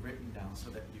teachings were written down so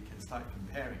that you can start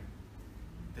comparing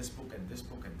this book and this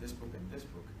book and this book and this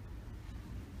book,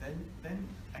 then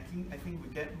I think we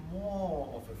get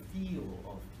more of a feel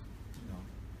of, you know,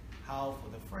 how for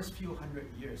the first few hundred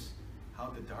years, how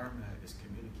the Dharma is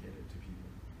communicated to people.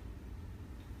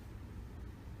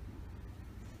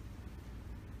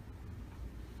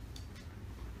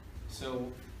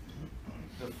 So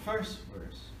the first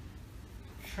verse,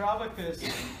 Shravakas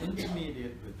and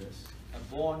intermediate Buddhists are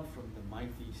born from the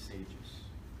mighty sages.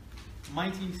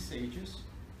 Mighty sages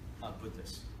are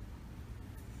Buddhists.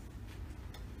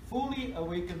 Fully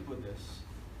awakened Buddhists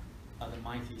are the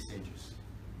mighty sages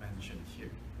mentioned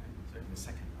here, so in the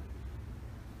second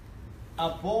line.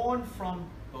 Are born from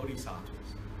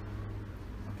bodhisattvas.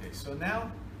 Okay, so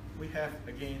now we have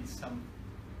again some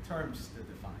terms to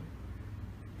define.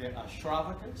 There are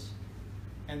Shravakas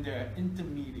and there are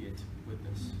intermediate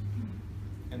Buddhists.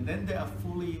 And then there are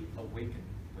fully awakened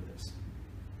Buddhists.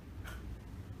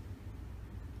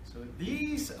 So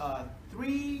these are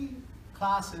three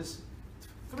classes,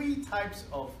 three types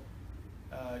of,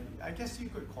 I guess you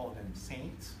could call them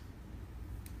saints,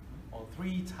 or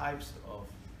three types of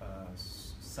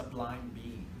sublime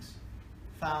beings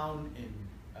found in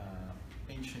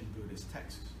ancient Buddhist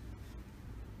texts.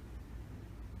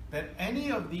 That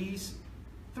any of these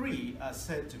three are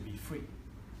said to be free,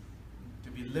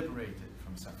 to be liberated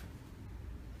from suffering.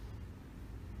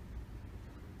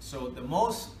 So the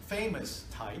most famous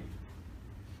type,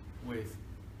 with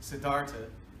Siddhartha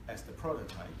as the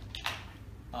prototype,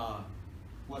 are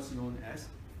what's known as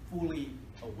fully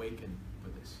awakened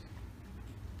Buddhists.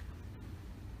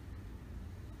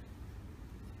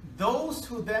 Those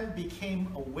who then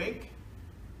became awake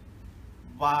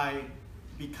by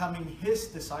becoming his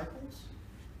disciples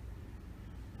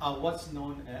are what's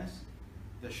known as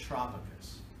the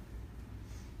Shravakas.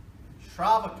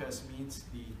 Shravakas means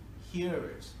the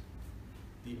hearers,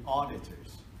 the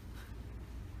auditors.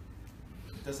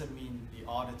 It doesn't mean the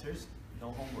auditors,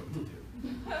 no homework to do.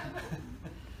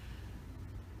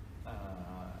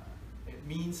 It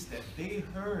means that they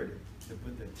heard the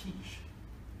Buddha teach.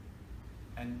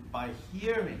 And by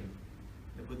hearing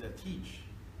the Buddha teach,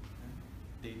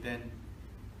 they then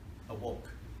awoke.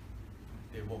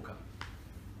 They woke up.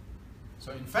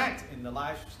 So in fact, in the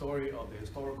life story of the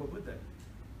historical Buddha,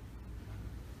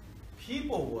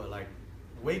 people were like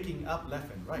waking up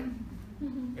left and right.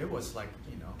 It was like,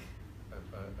 you know,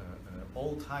 an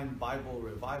old-time Bible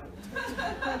revival text.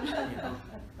 You know,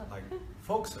 like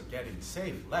folks are getting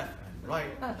saved left and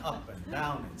right, and up and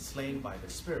down, and slain by the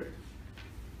Spirit.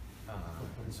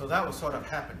 So that was sort of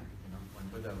happening, you know, when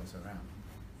Buddha was around.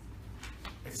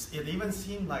 It even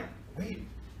seemed like, wait,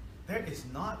 there is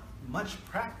not much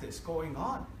practice going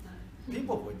on.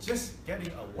 People were just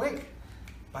getting awake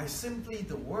by simply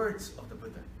the words of the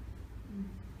Buddha. You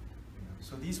know,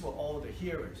 so these were all the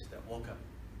hearers that woke up.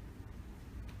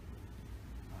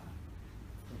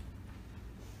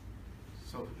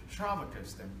 So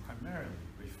Shravakas then primarily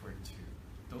referred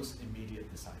to those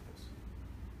immediate disciples.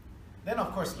 Then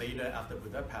of course later, after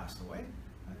Buddha passed away,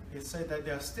 it said that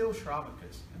there are still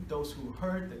Shravakas, and those who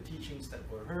heard the teachings that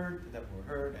were heard,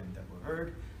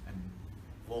 and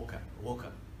woke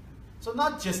up. So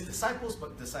not just disciples,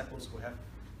 but disciples who have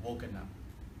woken up.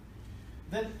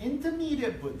 Then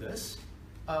intermediate Buddhists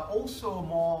are also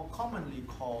more commonly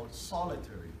called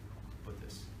solitary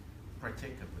Buddhists,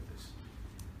 Pratyeka Buddhists.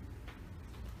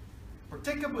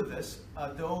 Pratyeka Buddhists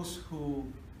are those who,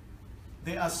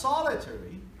 they are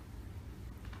solitary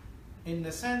in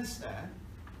the sense that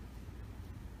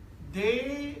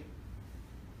they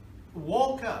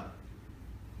woke up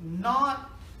not,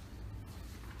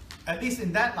 at least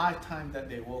in that lifetime that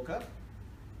they woke up,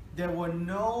 there were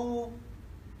no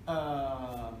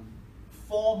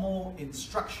formal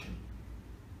instruction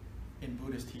in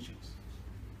Buddhist teachings.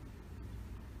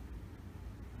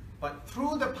 But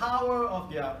through the power of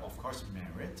their, of course,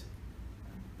 merit,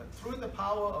 but through the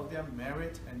power of their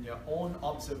merit and their own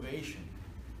observation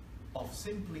of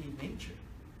simply nature,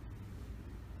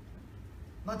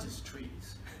 not just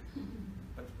trees,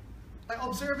 but by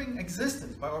observing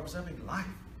existence, by observing life,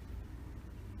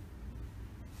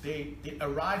 they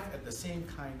arrived at the same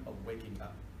kind of waking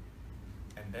up,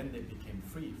 and then they became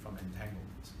free from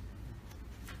entanglements.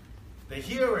 The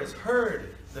hearers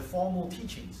heard the formal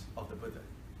teachings of the Buddha,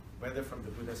 whether from the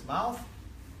Buddha's mouth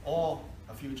or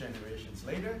a few generations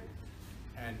later,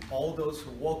 and all those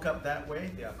who woke up that way,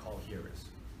 they are called hearers.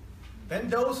 Then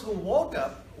those who woke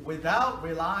up without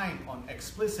relying on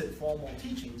explicit formal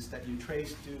teachings that you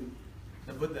trace to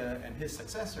the Buddha and his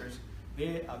successors,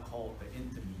 they are called the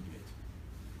intermediate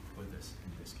Buddhists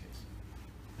in this case,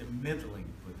 the middling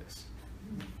Buddhists.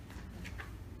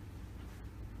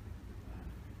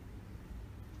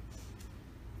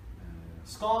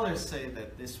 Scholars say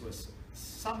that this was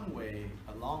some way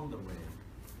along the way,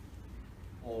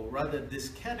 or rather this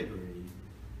category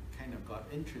kind of got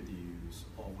introduced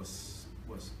or was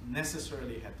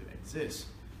necessarily had to exist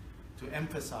to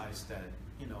emphasize that,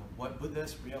 you know, what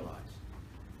Buddhists realize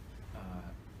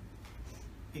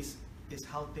is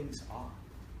how things are.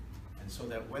 And so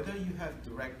that whether you have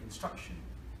direct instruction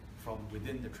from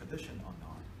within the tradition or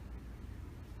not,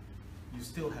 you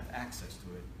still have access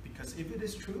to it. Because if it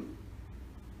is true,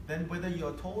 then whether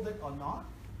you're told it or not,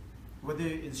 whether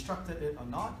you instructed it or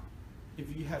not,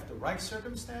 if you have the right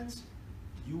circumstance,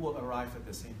 you will arrive at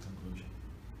the same conclusion.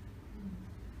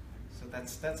 So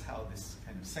that's how this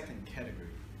kind of second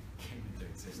category came into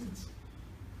existence.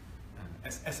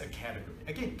 As a category.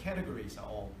 Again, categories are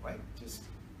all, right, just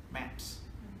maps,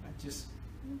 right? Just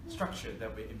structure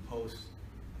that we impose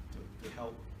to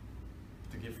help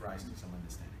to give rise to some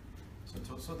understanding.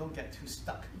 So don't get too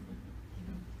stuck.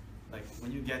 You know? Like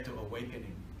when you get to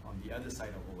awakening, on the other side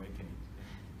of awakening,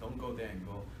 don't go there and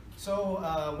go, so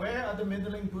where are the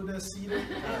middling Buddhas seated?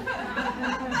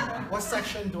 What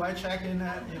section do I check in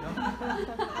at, you know?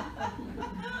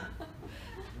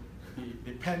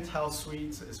 The penthouse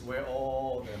suites is where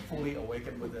all the fully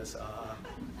awakened Buddhas are,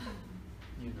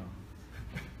 you know.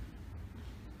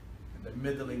 And the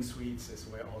middling suites is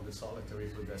where all the solitary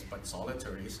Buddhas, but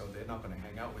solitary, so they're not going to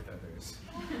hang out with others.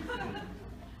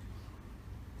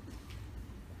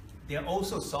 They're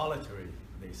also solitary,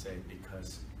 they say,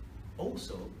 because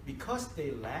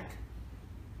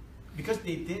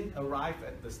they didn't arrive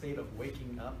at the state of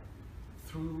waking up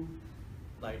through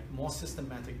like more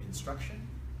systematic instruction,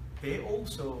 they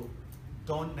also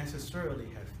don't necessarily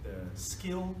have the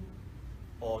skill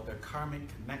or the karmic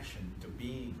connection to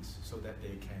beings so that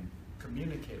they can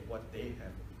communicate what they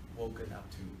have woken up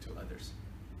to others.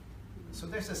 So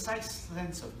there's a slight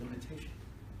sense of limitation.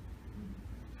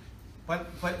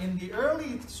 But in the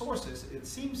early sources, it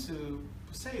seems to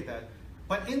say that,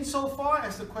 but insofar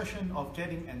as the question of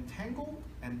getting entangled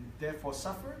and therefore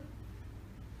suffer,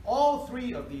 all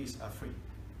three of these are free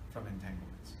from entanglements.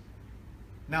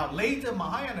 Now, later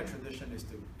Mahayana tradition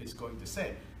is going to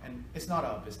say, and it's not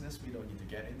our business, we don't need to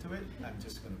get into it, I'm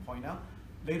just going to point out,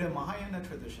 later Mahayana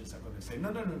traditions are going to say,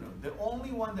 no, the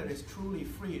only one that is truly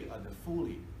free are the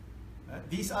fully.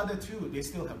 These other two, they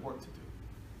still have work to do.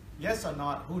 Yes or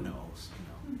not, who knows? You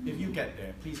know, if you get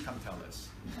there, please come tell us.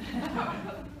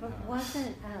 But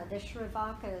wasn't the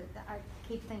Shrivaka, I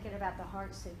keep thinking about the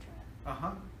Heart Sutra.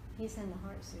 Uh-huh. He's in the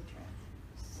Heart Sutra.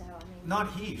 So, I mean,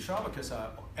 not he. Shravakas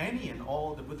are any and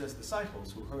all the Buddha's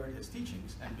disciples who heard his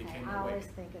teachings and became I awake. always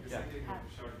think it's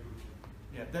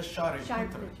Yeah, that's Shariputra.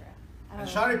 Shariputra. And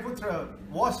Shariputra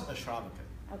was a Shravaka.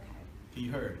 Okay. He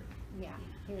heard. Yeah,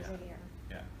 he was a hearer.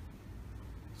 Yeah.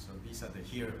 So these are the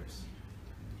hearers,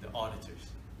 the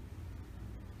auditors.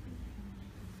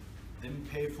 Didn't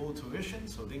pay full tuition,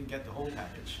 so didn't get the whole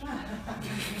package.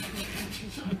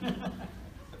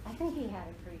 I think he had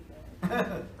it pretty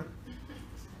good.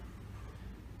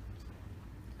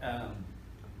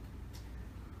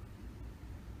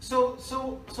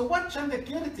 So what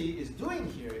Chandrakirti is doing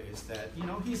here is that, you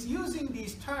know, he's using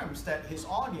these terms that his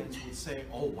audience would say,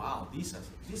 oh wow, these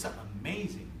are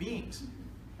amazing beings.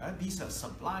 These are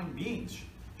sublime beings,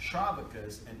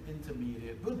 Shravakas and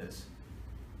intermediate Buddhas.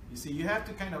 You see, you have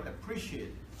to kind of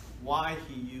appreciate why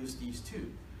he used these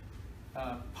two.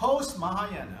 Post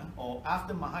Mahayana, or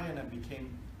after Mahayana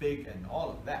became big and all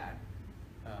of that,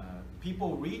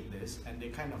 people read this and they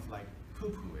kind of like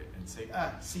poo-poo it and say,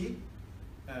 see,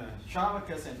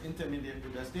 Shravakas and intermediate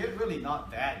Buddhas, they're really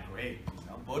not that great. You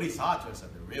know, Bodhisattvas are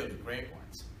the really great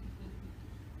ones.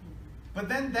 But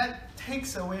then that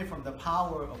takes away from the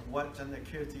power of what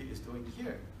Chandrakirti is doing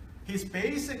here. He's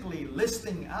basically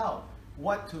listing out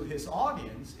what to his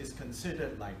audience is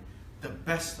considered like the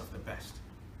best of the best.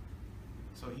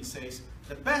 So he says,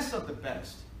 the best of the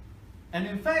best. And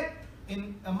in fact,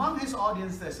 among his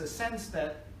audience, there's a sense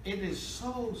that it is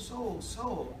so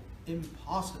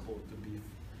impossible to be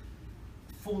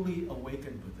fully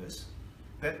awakened Buddhists,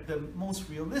 that the most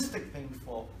realistic thing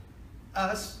for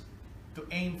us to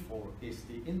aim for is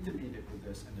the intermediate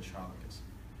Buddhists and the Shravakas.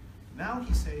 Now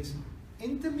he says,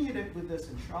 intermediate Buddhists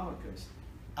and Shravakas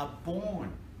are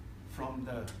born from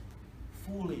the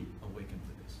fully awakened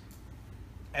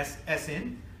Buddhists. As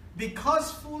in,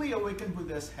 because fully awakened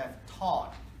Buddhists have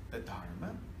taught the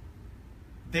Dharma,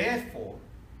 therefore,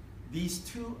 these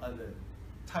two other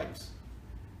types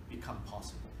become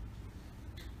possible.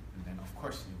 And then, of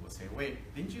course, you will say, wait,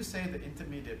 didn't you say the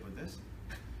intermediate Buddhists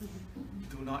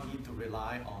do not need to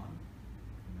rely on?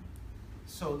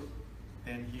 So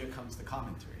then here comes the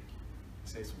commentary. It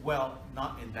says, well,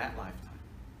 not in that lifetime.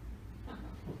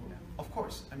 Yeah. Of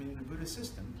course, I mean, in the Buddhist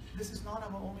system, this is not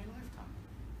our only lifetime.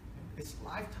 It's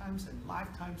lifetimes and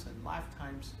lifetimes and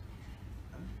lifetimes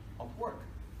of work.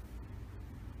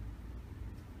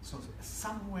 So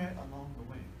somewhere along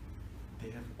the way,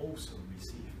 they have also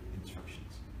received instructions.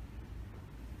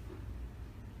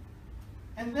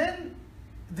 And then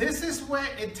this is where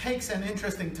it takes an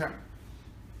interesting turn.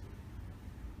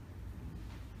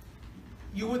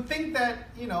 You would think that,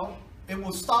 it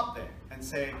will stop there and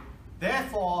say,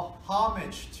 therefore,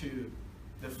 homage to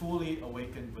the fully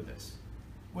awakened Buddhists,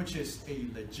 which is a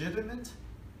legitimate,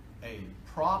 a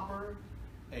proper,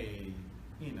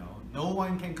 no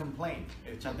one can complain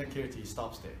if Chandakirti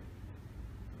stops there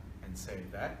and say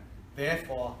that.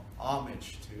 Therefore,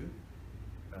 homage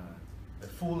to the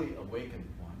fully awakened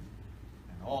one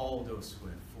and all those who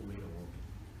have fully awoken.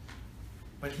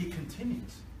 But he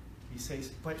continues. He says,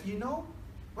 but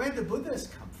where the Buddhas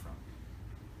come from?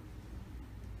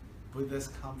 Buddhas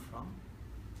come from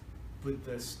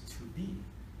Buddhas to be,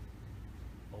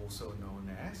 also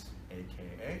known as,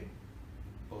 aka,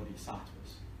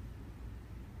 Bodhisattvas.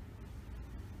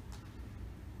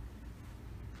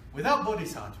 Without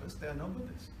Bodhisattvas, there are no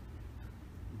Buddhas.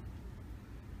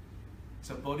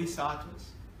 So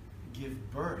Bodhisattvas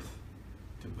give birth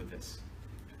to Buddhas.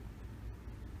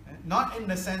 Not in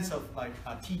the sense of like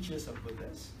teachers of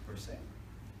Buddhas per se,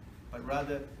 but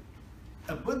rather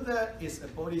a Buddha is a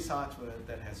Bodhisattva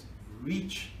that has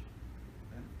reached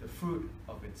the fruit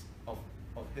of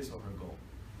his or her goal,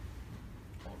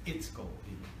 or its goal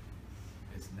even,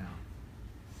 is now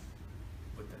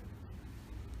Buddha.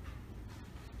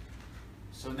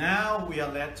 So now we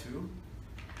are led to,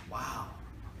 wow.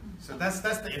 So that's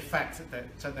the effect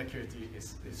that Chandakirti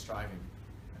is striving,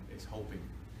 is hoping.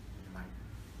 Like,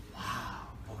 wow,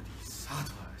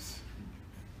 Bodhisattvas.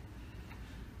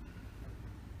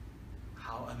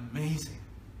 How amazing.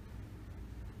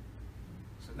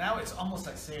 So now it's almost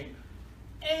like saying,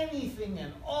 anything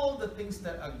and all the things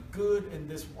that are good in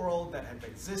this world that have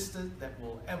existed, that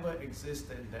will ever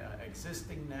exist, and that are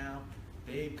existing now,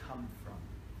 they come from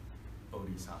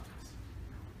Bodhisattvas.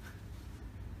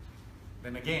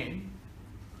 Then again,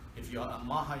 if you're a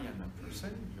Mahayana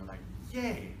person, you're like,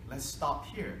 yay, let's stop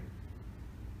here.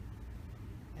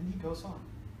 And he goes on.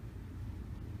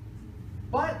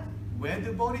 But where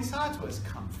do Bodhisattvas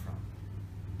come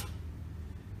from?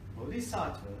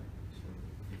 Bodhisattva, so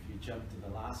if you jump to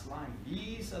the last line,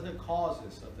 these are the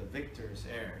causes of the victor's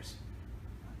heirs.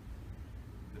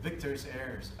 The victor's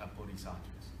heirs are Bodhisattvas.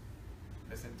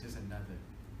 That's just another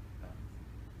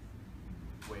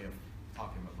way of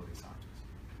talking about Bodhisattvas.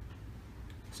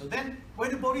 So then, where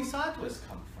do Bodhisattvas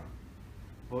come from?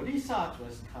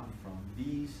 Bodhisattvas come from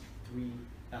these three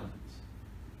elements.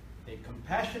 A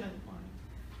compassionate mind,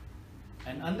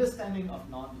 an understanding of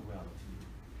non-duality,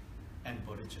 and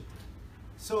bodhicitta.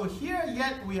 So here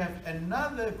yet we have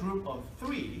another group of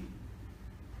three,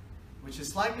 which is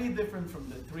slightly different from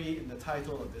the three in the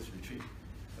title of this retreat.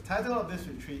 The title of this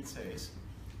retreat says,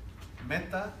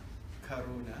 Metta,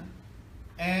 Karuna,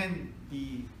 and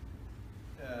the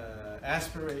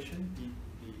aspiration,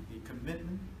 the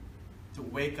commitment to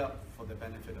wake up for the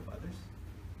benefit of others,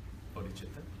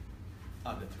 bodhicitta,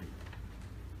 are the three.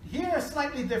 Here is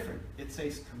slightly different. It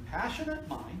says compassionate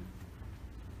mind,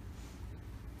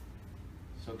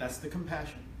 so that's the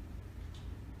compassion,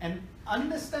 and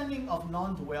understanding of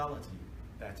non-duality,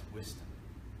 that's wisdom.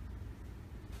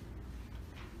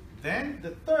 Then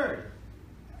the third,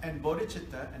 and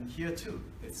bodhicitta, and here too,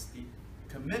 it's the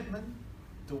commitment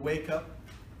to wake up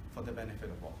for the benefit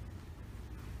of all.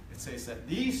 It says that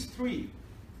these three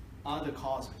are the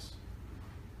causes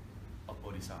of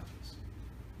bodhisattvas.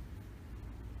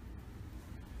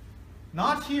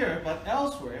 Not here, but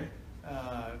elsewhere,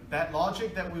 that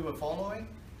logic that we were following,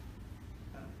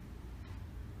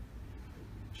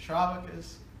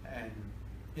 Shravakas and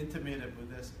intermediate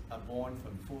Buddhists are born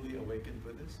from fully awakened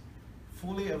Buddhists.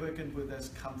 Fully awakened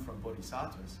Buddhists come from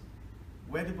Bodhisattvas.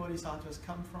 Where do Bodhisattvas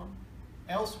come from?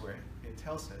 Elsewhere, it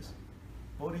tells us,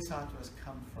 Bodhisattvas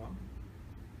come from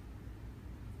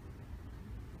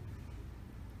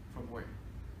where?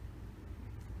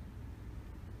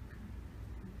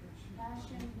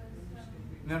 Passion,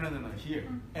 wisdom. No, here.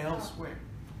 Elsewhere.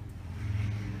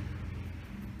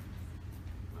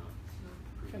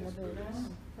 From the Buddha.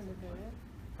 From the Buddha.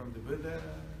 From the Buddha.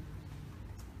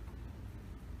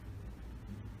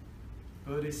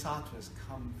 Bodhisattvas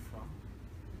come from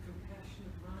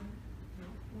Compassionate mind? No.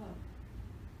 Love.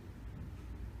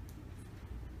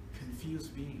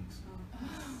 confused beings. Oh.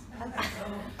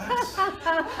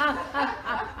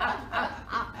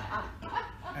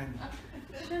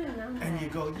 And you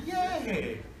go,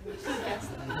 yay!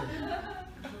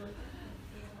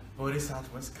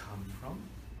 Bodhisattvas come from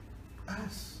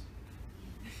us.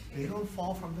 They don't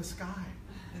fall from the sky.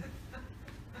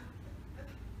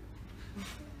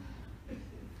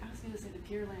 I was going to say the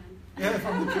Pure Land. Yeah,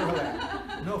 from the Pure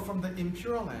Land. No, from the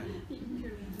impure land.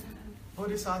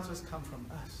 Bodhisattvas come from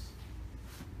us.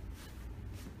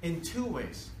 In two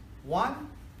ways. One,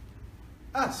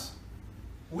 us.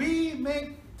 We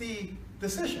make the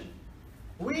decision.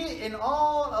 We, in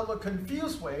all our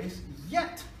confused ways,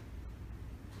 yet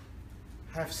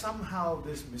have somehow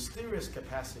this mysterious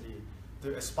capacity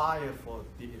to aspire for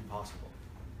the impossible.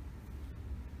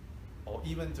 Or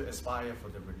even to aspire for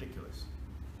the ridiculous.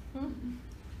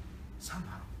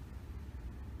 Somehow.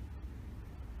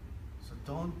 So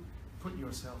don't put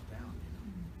yourself down,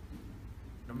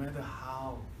 No matter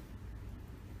how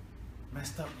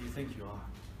messed up you think you are.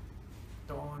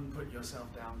 Don't put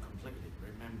yourself down completely.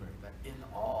 Remember that in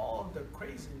all the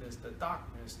craziness, the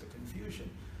darkness, the confusion,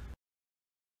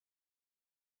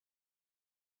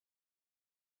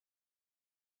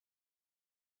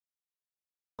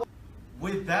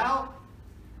 without,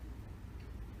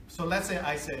 so let's say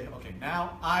I say, okay,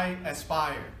 now I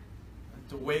aspire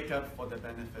to wake up for the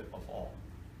benefit of all.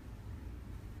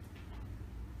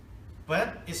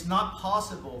 But it's not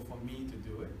possible for me to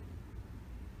do it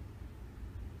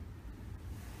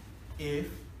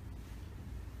if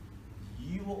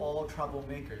you all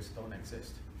troublemakers don't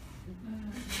exist.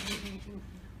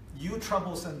 You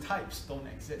troublesome types don't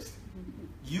exist.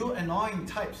 You annoying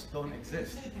types don't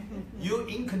exist. You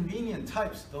inconvenient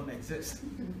types don't exist.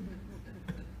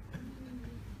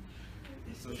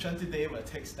 So Shantideva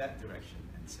takes that direction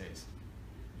and says,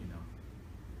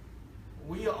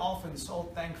 we are often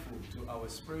so thankful to our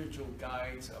spiritual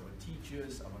guides, our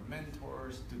teachers, our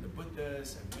mentors, to the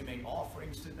Buddhas, and we make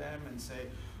offerings to them and say,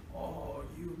 oh,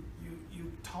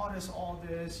 you taught us all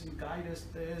this, you guide us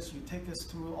this, you take us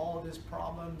through all these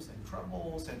problems and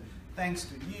troubles, and thanks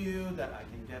to you that I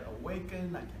can get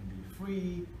awakened, I can be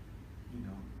free,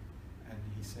 And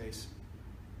he says,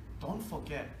 don't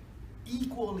forget,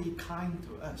 equally kind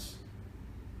to us.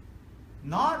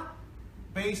 Not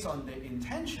based on the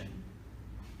intention,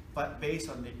 but based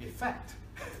on the effect.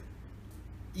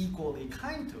 Equally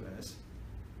kind to us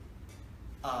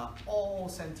are all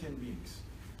sentient beings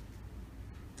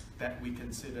that we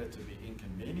consider to be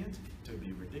inconvenient, to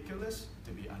be ridiculous,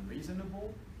 to be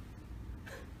unreasonable,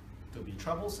 to be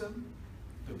troublesome,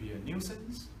 to be a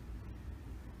nuisance,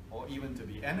 or even to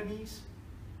be enemies.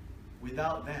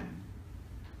 Without them,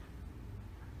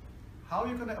 how are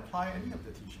you going to apply any of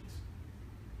the teachings?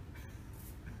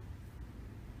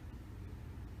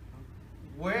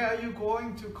 Where are you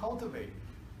going to cultivate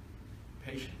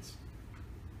patience?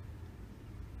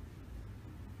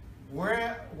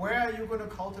 Where are you going to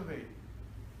cultivate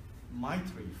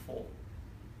Maitri for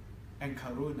and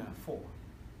Karuna for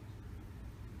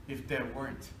if there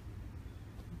weren't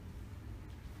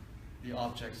the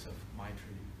objects of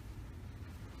Maitri,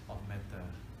 of Metta,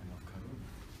 and of Karuna?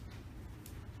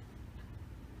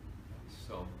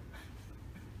 So,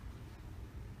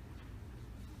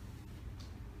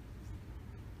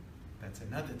 that's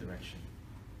another direction.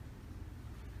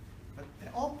 But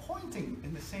they're all pointing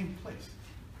in the same place,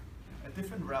 a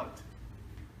different route.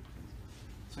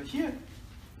 So here,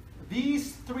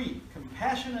 these three,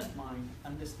 compassionate mind,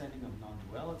 understanding of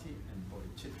non-duality, and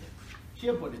bodhicitta.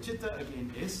 Here, bodhicitta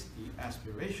again is the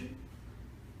aspiration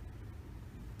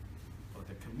or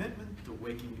the commitment to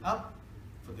waking up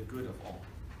for the good of all.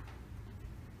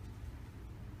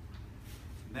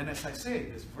 And then as I say,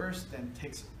 this verse then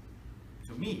takes,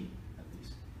 to me at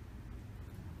least,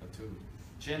 but to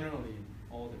generally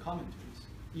all the commentaries,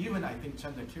 even I think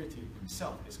Chandrakirti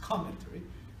himself, his commentary,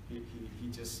 he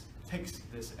just takes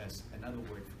this as another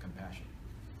word for compassion.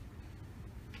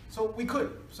 So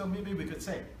maybe we could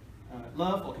say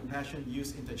love or compassion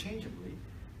used interchangeably.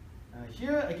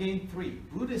 Here again, 3.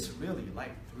 Buddhists really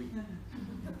like 3.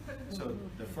 So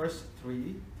the first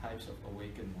 3 types of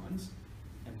awakened ones,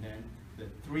 and then the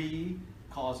 3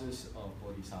 causes of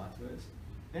bodhisattvas.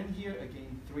 Then here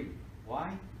again 3.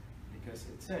 Why? Because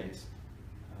it says,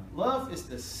 love is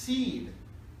the seed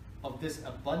of this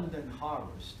abundant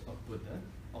harvest of Buddha,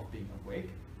 of being awake.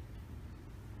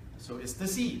 So it's the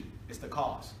seed, it's the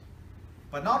cause.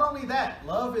 But not only that,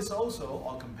 love is also,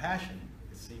 or compassion,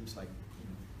 it seems like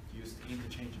used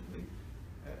interchangeably.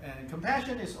 And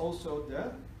compassion is also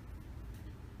the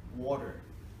water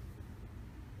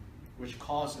which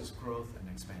causes growth and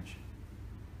expansion.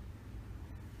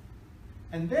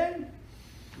 And then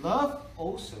love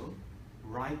also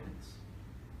ripens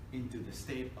into the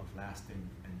state of lasting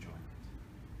enjoyment.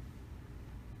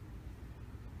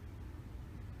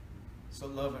 So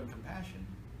love and compassion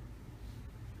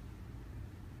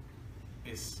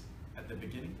is at the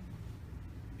beginning,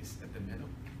 is at the middle,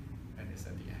 and is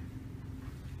at the end.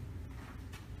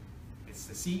 It's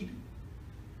the seed.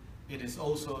 It is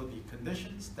also the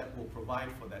conditions that will provide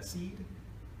for that seed.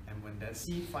 And when that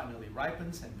seed finally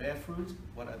ripens and bear fruit,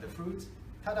 what are the fruits?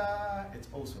 Ta-da! It's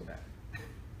also that.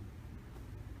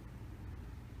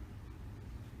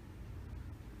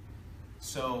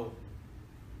 So,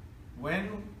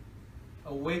 when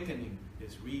awakening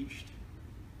is reached,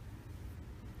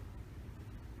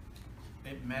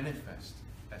 it manifests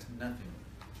as nothing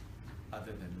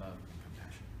other than love and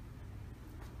compassion.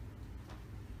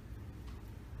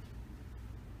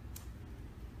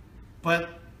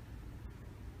 But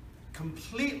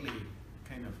completely,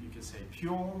 kind of, you could say,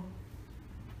 pure,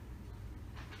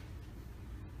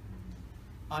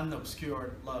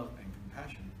 unobscured love and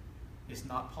compassion is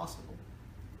not possible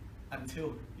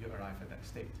until you arrive at that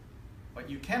state. But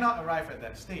you cannot arrive at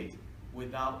that state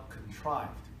without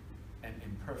contrived and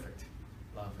imperfect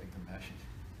love and compassion,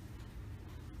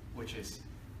 which is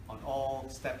on all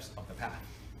steps of the path.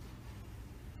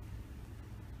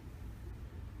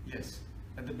 Yes,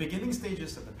 at the beginning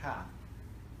stages of the path,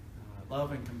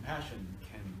 love and compassion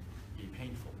can be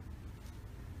painful.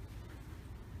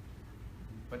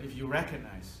 But if you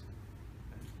recognize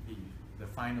the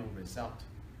final result,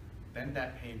 then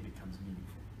that pain becomes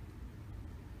meaningful.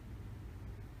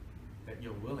 That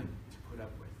you're willing to put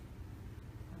up with,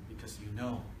 because you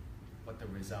know what the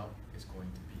result is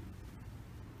going to be.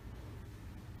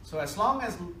 So as long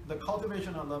as the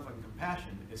cultivation of love and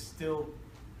compassion is still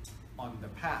on the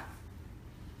path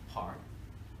part,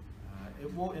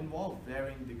 it will involve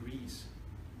varying degrees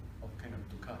of kind of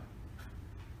dukkha.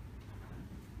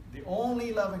 The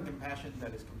only love and compassion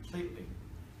that is completely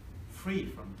free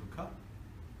from dukkha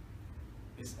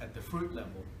is at the fruit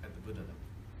level, at the Buddha level.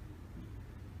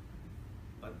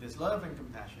 But this love and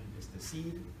compassion is the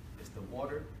seed, is the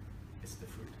water, is the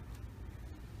fruit.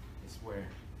 It's where.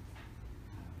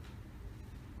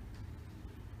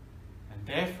 And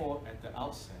therefore, at the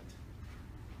outset,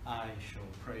 I shall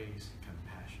praise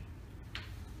compassion.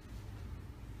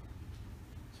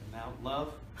 So now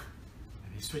love,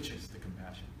 and he switches to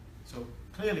compassion. So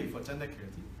clearly for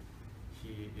Candakirti,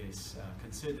 he is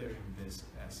considering this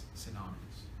as synonymous.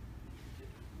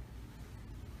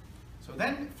 So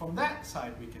then from that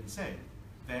side we can say,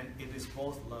 then it is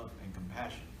both love and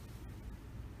compassion.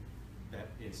 That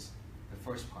is the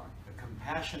first part. The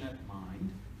compassionate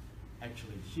mind,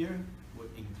 actually here, would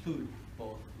include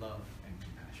both love and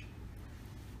compassion.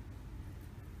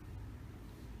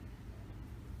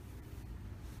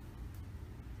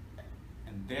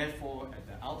 And therefore, at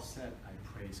the outset, I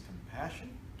praise compassion.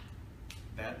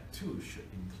 That too should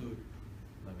include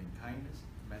loving kindness,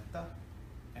 metta,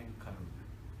 and karuna.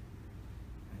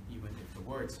 And even if the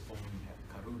words only have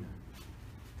karuna,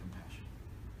 compassion.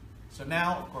 So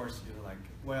now, of course, you're like,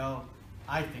 well,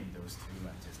 I think those two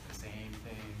are just the same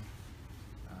thing.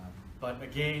 But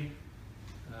again,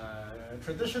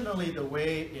 traditionally, the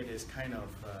way it is kind of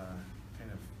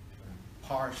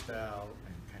parsed out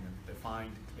and kind of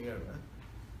defined clearer,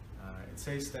 it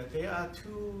says that there are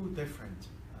two different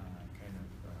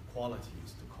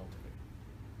qualities to cultivate.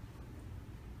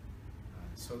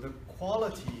 So the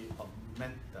quality of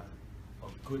metta, or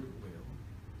goodwill,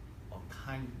 or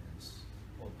kindness,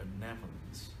 or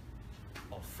benevolence,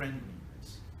 or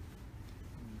friendliness,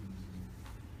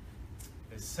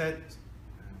 is said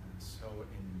so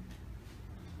in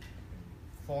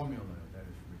a formula that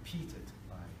is repeated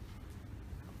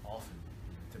by often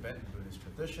in Tibetan Buddhist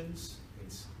traditions.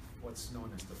 It's what's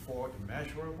known as the 4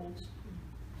 immeasurables.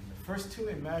 And the first 2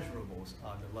 immeasurables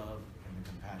are the love and the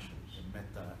compassion, the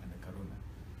metta and the karuna.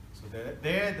 So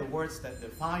there the words that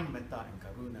define metta and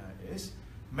karuna is,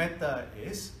 metta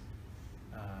is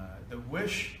the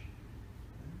wish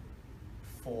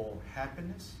for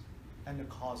happiness and the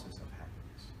causes of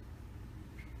happiness.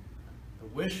 The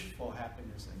wish for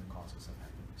happiness and the causes of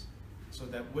happiness. So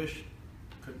that wish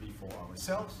could be for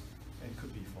ourselves and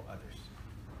could be for others.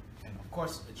 And of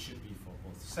course, it should be for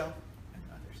both self and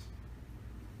others.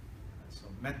 So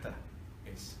metta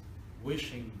is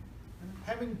wishing,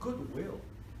 having goodwill,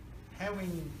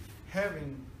 having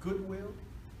goodwill,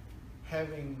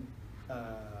 having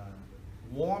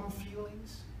warm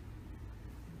feelings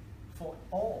for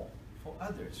all, for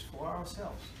others, for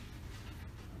ourselves.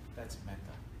 That's metta.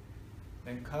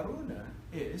 Then karuna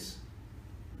is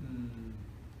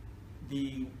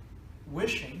the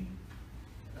wishing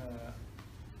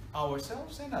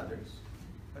ourselves and others,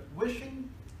 but wishing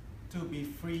to be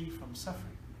free from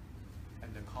suffering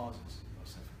and the causes of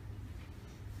suffering.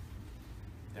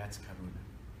 That's karuna.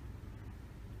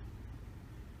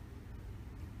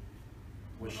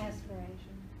 Wishing,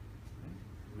 Aspiration.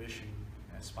 wishing,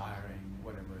 aspiring,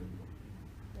 whatever you want,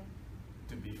 Yeah.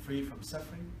 to be free from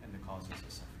suffering and the causes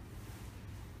of suffering.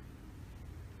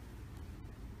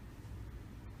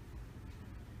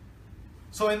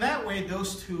 So in that way,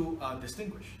 those two are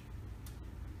distinguished.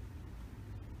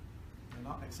 They're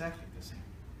not exactly the same.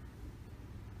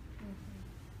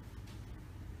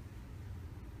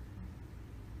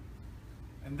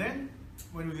 And then,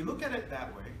 when we look at it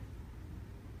that way,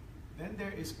 then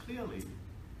there is clearly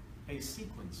a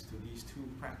sequence to these two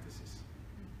practices.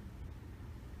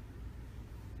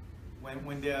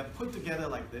 When they are put together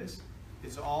like this,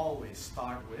 it's always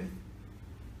start with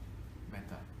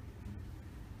metta.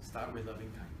 Start with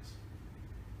loving kindness.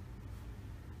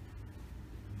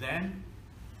 Then,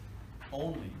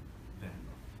 only then,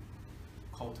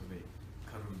 cultivate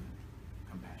karuna,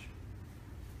 compassion.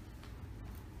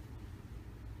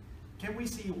 Can we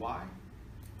see why?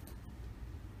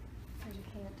 Because you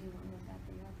can't do one without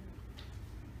the other.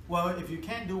 Well, if you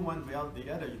can't do one without the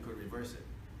other, you could reverse it.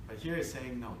 But here it's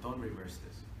saying, no, don't reverse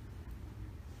this.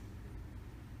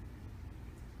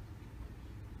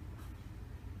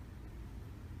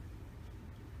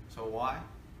 So why?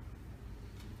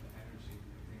 The energy,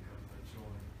 I think, of the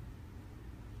joy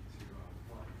to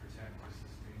want to protect or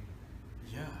sustain.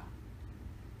 Yeah.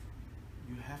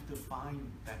 You have to find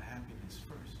that happiness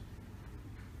first.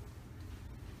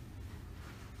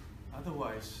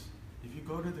 Otherwise, if you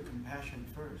go to the compassion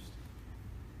first,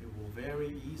 it will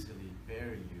very easily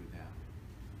bury you down,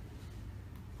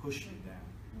 push you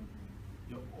down.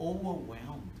 You're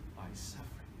overwhelmed by suffering.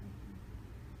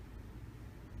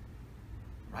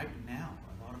 Right now,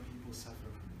 a lot of people suffer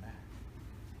from that.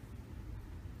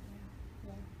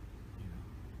 Yeah. You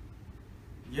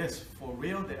know? Yes, for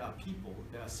real, there are people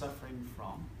that are suffering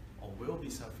from, or will be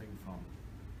suffering from,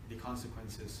 the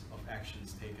consequences of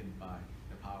actions taken by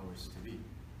the powers to be.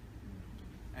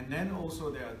 And then also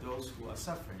there are those who are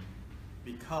suffering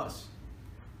because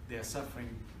they are suffering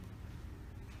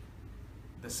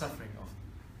the suffering of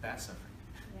that suffering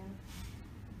Yeah.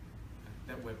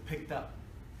 that were picked up.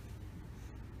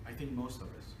 I think most of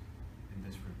us in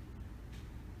this room.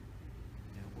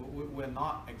 Yeah, we're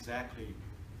not exactly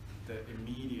the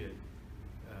immediate,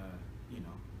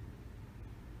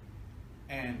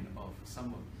 end of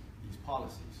some of these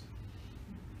policies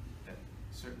that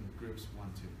certain groups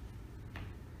want to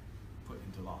put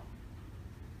into law.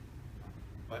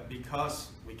 But because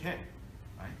we can,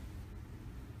 right?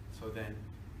 So then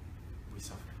we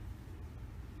suffer.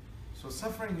 So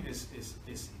suffering is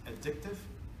addictive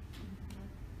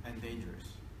and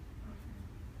dangerous.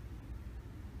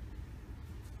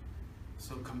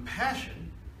 So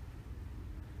compassion,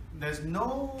 there's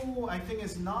no, I think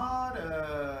it's not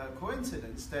a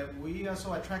coincidence that we are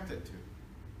so attracted to.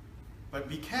 But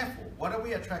be careful, what are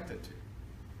we attracted to?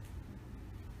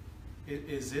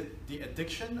 Is it the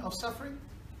addiction of suffering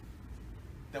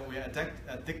that we are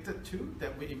addicted to,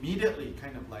 that we immediately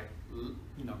kind of like,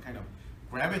 kind of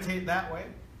gravitate that way?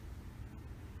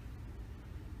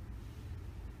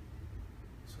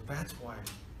 So that's why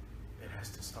it has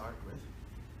to start with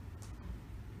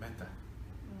metta.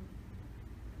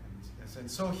 And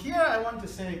so here I want to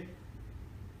say,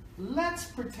 let's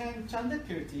pretend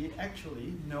Chandakirti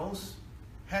actually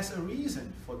has a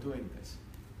reason for doing this.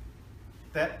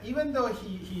 That even though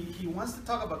he wants to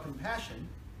talk about compassion,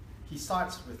 he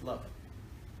starts with love.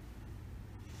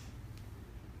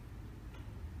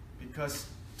 Because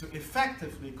to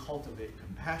effectively cultivate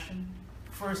compassion,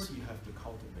 first you have to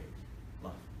cultivate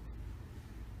love.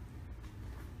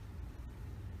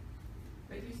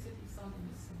 But you said you saw them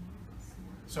as synonymous.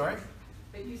 Sorry?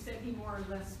 But you said he more or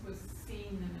less was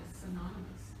seeing them as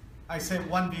synonymous. I said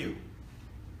one view.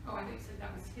 Oh, I think you said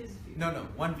that was his view. No,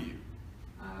 one view.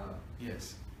 Oh,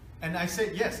 Yes. And I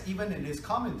said, yes, even in his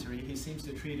commentary, he seems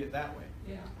to treat it that way.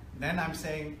 yeah. Then I'm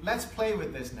saying, let's play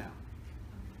with this now.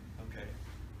 Okay.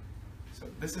 So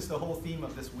this is the whole theme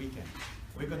of this weekend.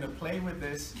 We're going to play with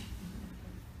this.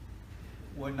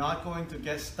 We're not going to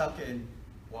get stuck in,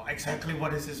 well, exactly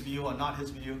what is his view or not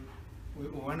his view. We're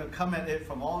going to come at it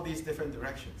from all these different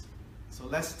directions. So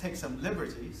let's take some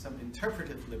liberties, some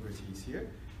interpretive liberties here,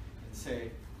 and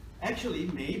say, actually,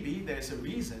 maybe there's a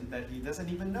reason that he doesn't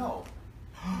even know.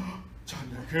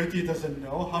 Chandrakirti doesn't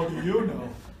know, how do you know?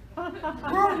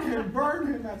 Burn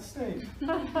him at stake.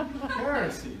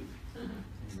 Heresy.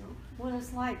 You know? Well,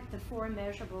 it's like the four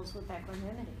immeasurables with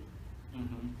equanimity.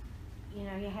 Mm-hmm. You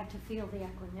know, you have to feel the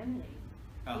equanimity,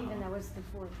 even though it's the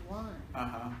fourth one.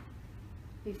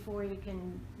 Before you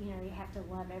can, you know, you have to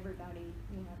love everybody,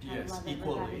 you know, try Yes, to love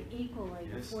equally. everybody equally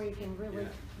Yes. before you can really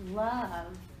Yeah.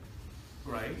 love.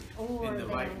 Right. Or in the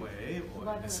right then way, or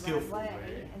love in a the skillful right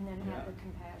way. and then Yeah. have the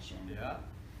compassion. Yeah.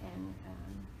 And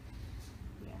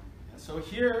yeah. So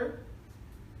here,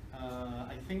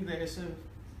 I think there is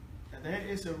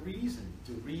a reason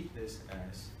to read this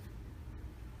as,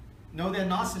 no, they're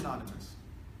not synonymous.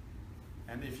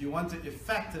 And if you want to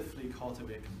effectively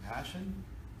cultivate compassion,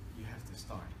 you have to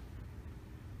start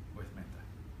with metta.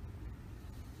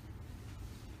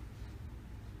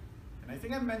 And I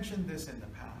think I mentioned this in the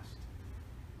past.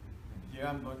 And here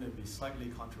I'm going to be slightly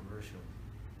controversial.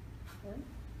 Good.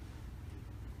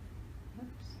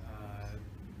 Oops.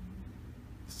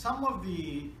 Some of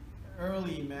the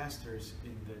early masters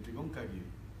in the Drigungkagyu,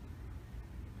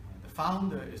 the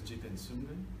founder is Jiten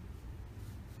Sungun.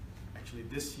 Actually,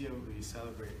 this year we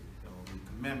celebrate, or we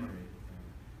commemorate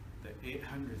the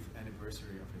 800th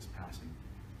anniversary of his passing.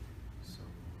 So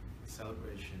the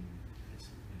celebration is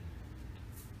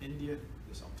in India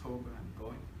this October. I'm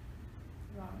going.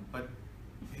 Right. But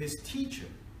his teacher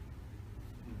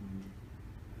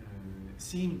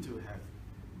seemed to have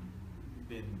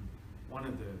been one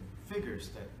of the figures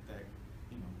that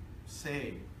you know,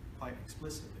 say quite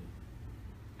explicitly.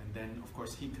 And then, of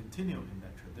course, he continued in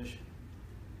that tradition,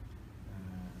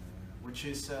 which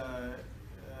is,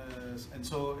 and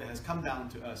so it has come down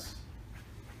to us.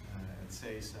 It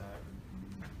says,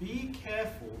 be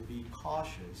careful, be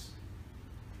cautious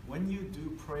when you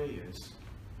do prayers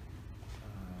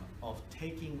of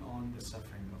taking on the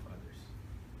suffering of others.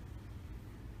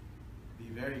 Be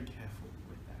very careful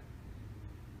with that.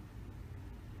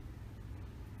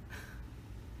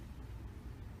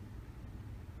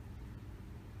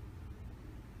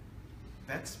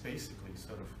 That's basically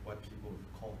sort of what people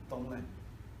call Tonglen.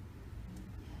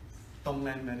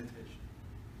 Tonglen meditation.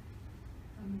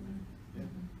 Yeah.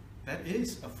 That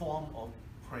is a form of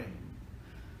praying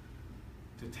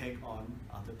to take on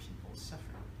other people's suffering.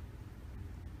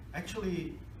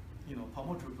 Actually, you know,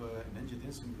 Pamodrupa and then Jiten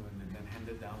Sungun, and then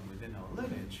handed down within our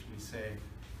lineage, we say,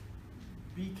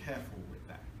 be careful with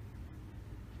that.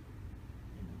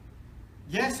 You know?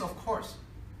 Yes, of course.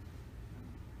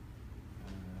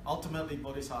 Ultimately,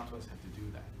 bodhisattvas have to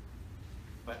do that.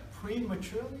 But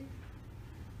prematurely,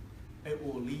 it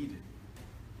will lead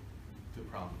to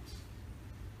problems.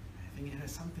 I think it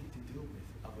has something to do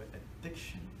with our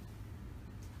addiction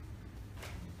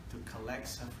to collect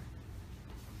suffering.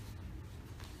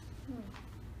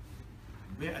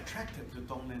 We're attracted to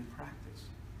Tonglen practice.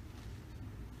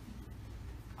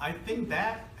 I think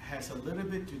that has a little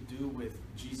bit to do with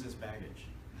Jesus' baggage.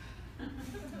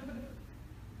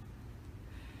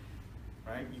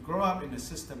 Right? You grow up in a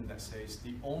system that says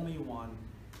the only one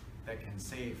that can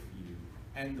save you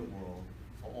and the world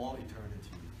for all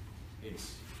eternity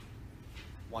is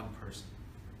one person.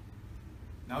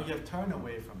 Now you have turned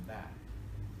away from that.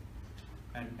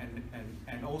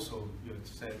 And also you have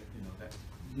said, you know, that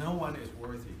no one is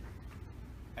worthy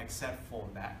except for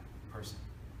that person.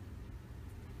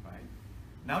 Right?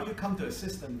 Now you come to a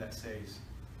system that says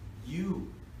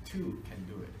you too can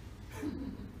do it.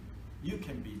 You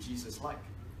can be Jesus-like.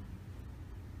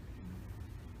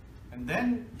 And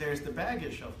then there's the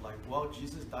baggage of like, well,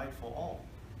 Jesus died for all.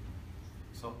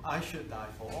 So I should die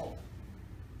for all.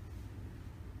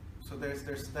 So there's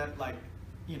that, like,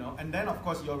 you know, and then of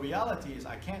course your reality is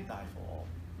I can't die for all.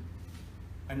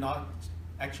 And not,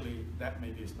 actually that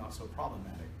maybe is not so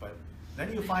problematic, but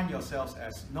then you find yourselves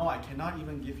as, no, I cannot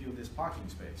even give you this parking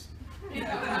space. You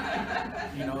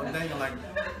know, then you're like,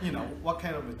 you know, what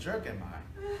kind of a jerk am I?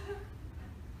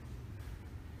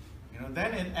 You know,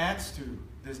 then it adds to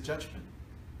this judgment,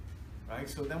 right?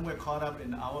 So then we're caught up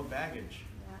in our baggage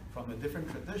from a different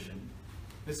tradition.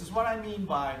 This is what I mean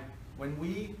by when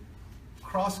we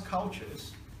cross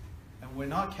cultures, and we're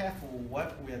not careful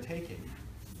what we are taking,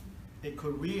 it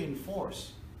could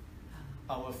reinforce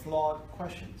our flawed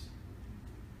questions.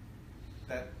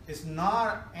 That it's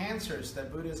not answers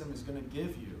that Buddhism is going to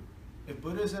give you. If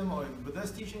Buddhism or if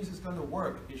Buddhist teachings is going to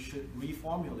work, it should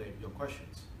reformulate your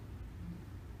questions.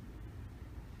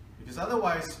 Because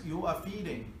otherwise, you are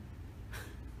feeding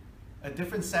a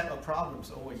different set of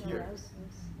problems over here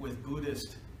with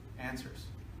Buddhist answers.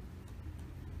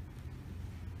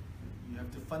 You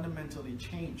have to fundamentally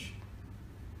change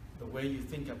the way you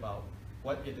think about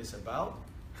what it is about,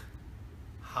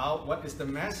 what is the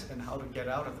mess, and how to get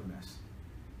out of the mess.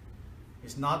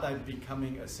 It's not like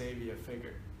becoming a savior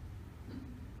figure.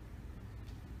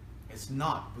 It's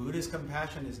not. Buddhist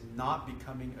compassion is not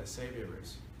becoming a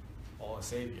saviorist or a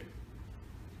savior.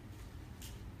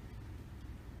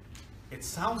 It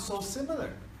sounds so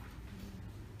similar,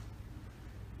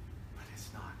 but it's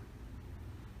not.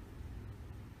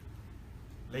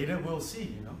 Later we'll see,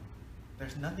 you know,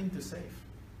 there's nothing to save.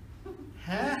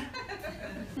 Huh?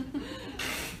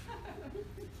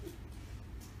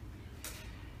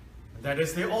 That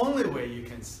is the only way you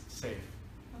can save.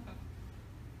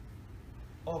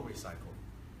 Or recycle.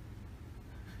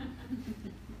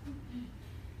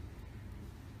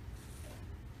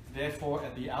 Therefore,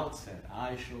 at the outset,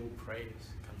 I show praise,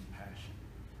 compassion.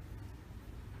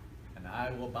 And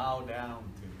I will bow down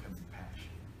to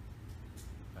compassion.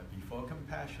 But before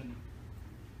compassion,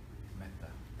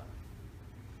 metta.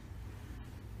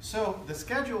 So the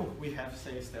schedule we have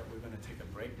says that we're going to take a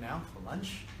break now for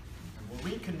lunch. And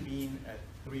we'll reconvene at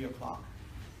 3 o'clock.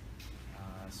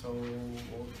 So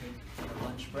we'll take a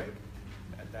lunch break.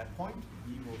 At that point,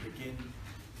 we will begin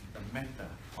the metta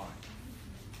part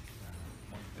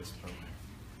of this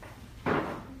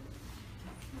program.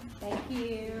 Thank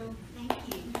you.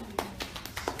 Thank you.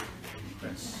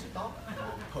 Press stop and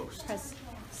post. Press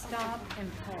stop and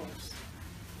post.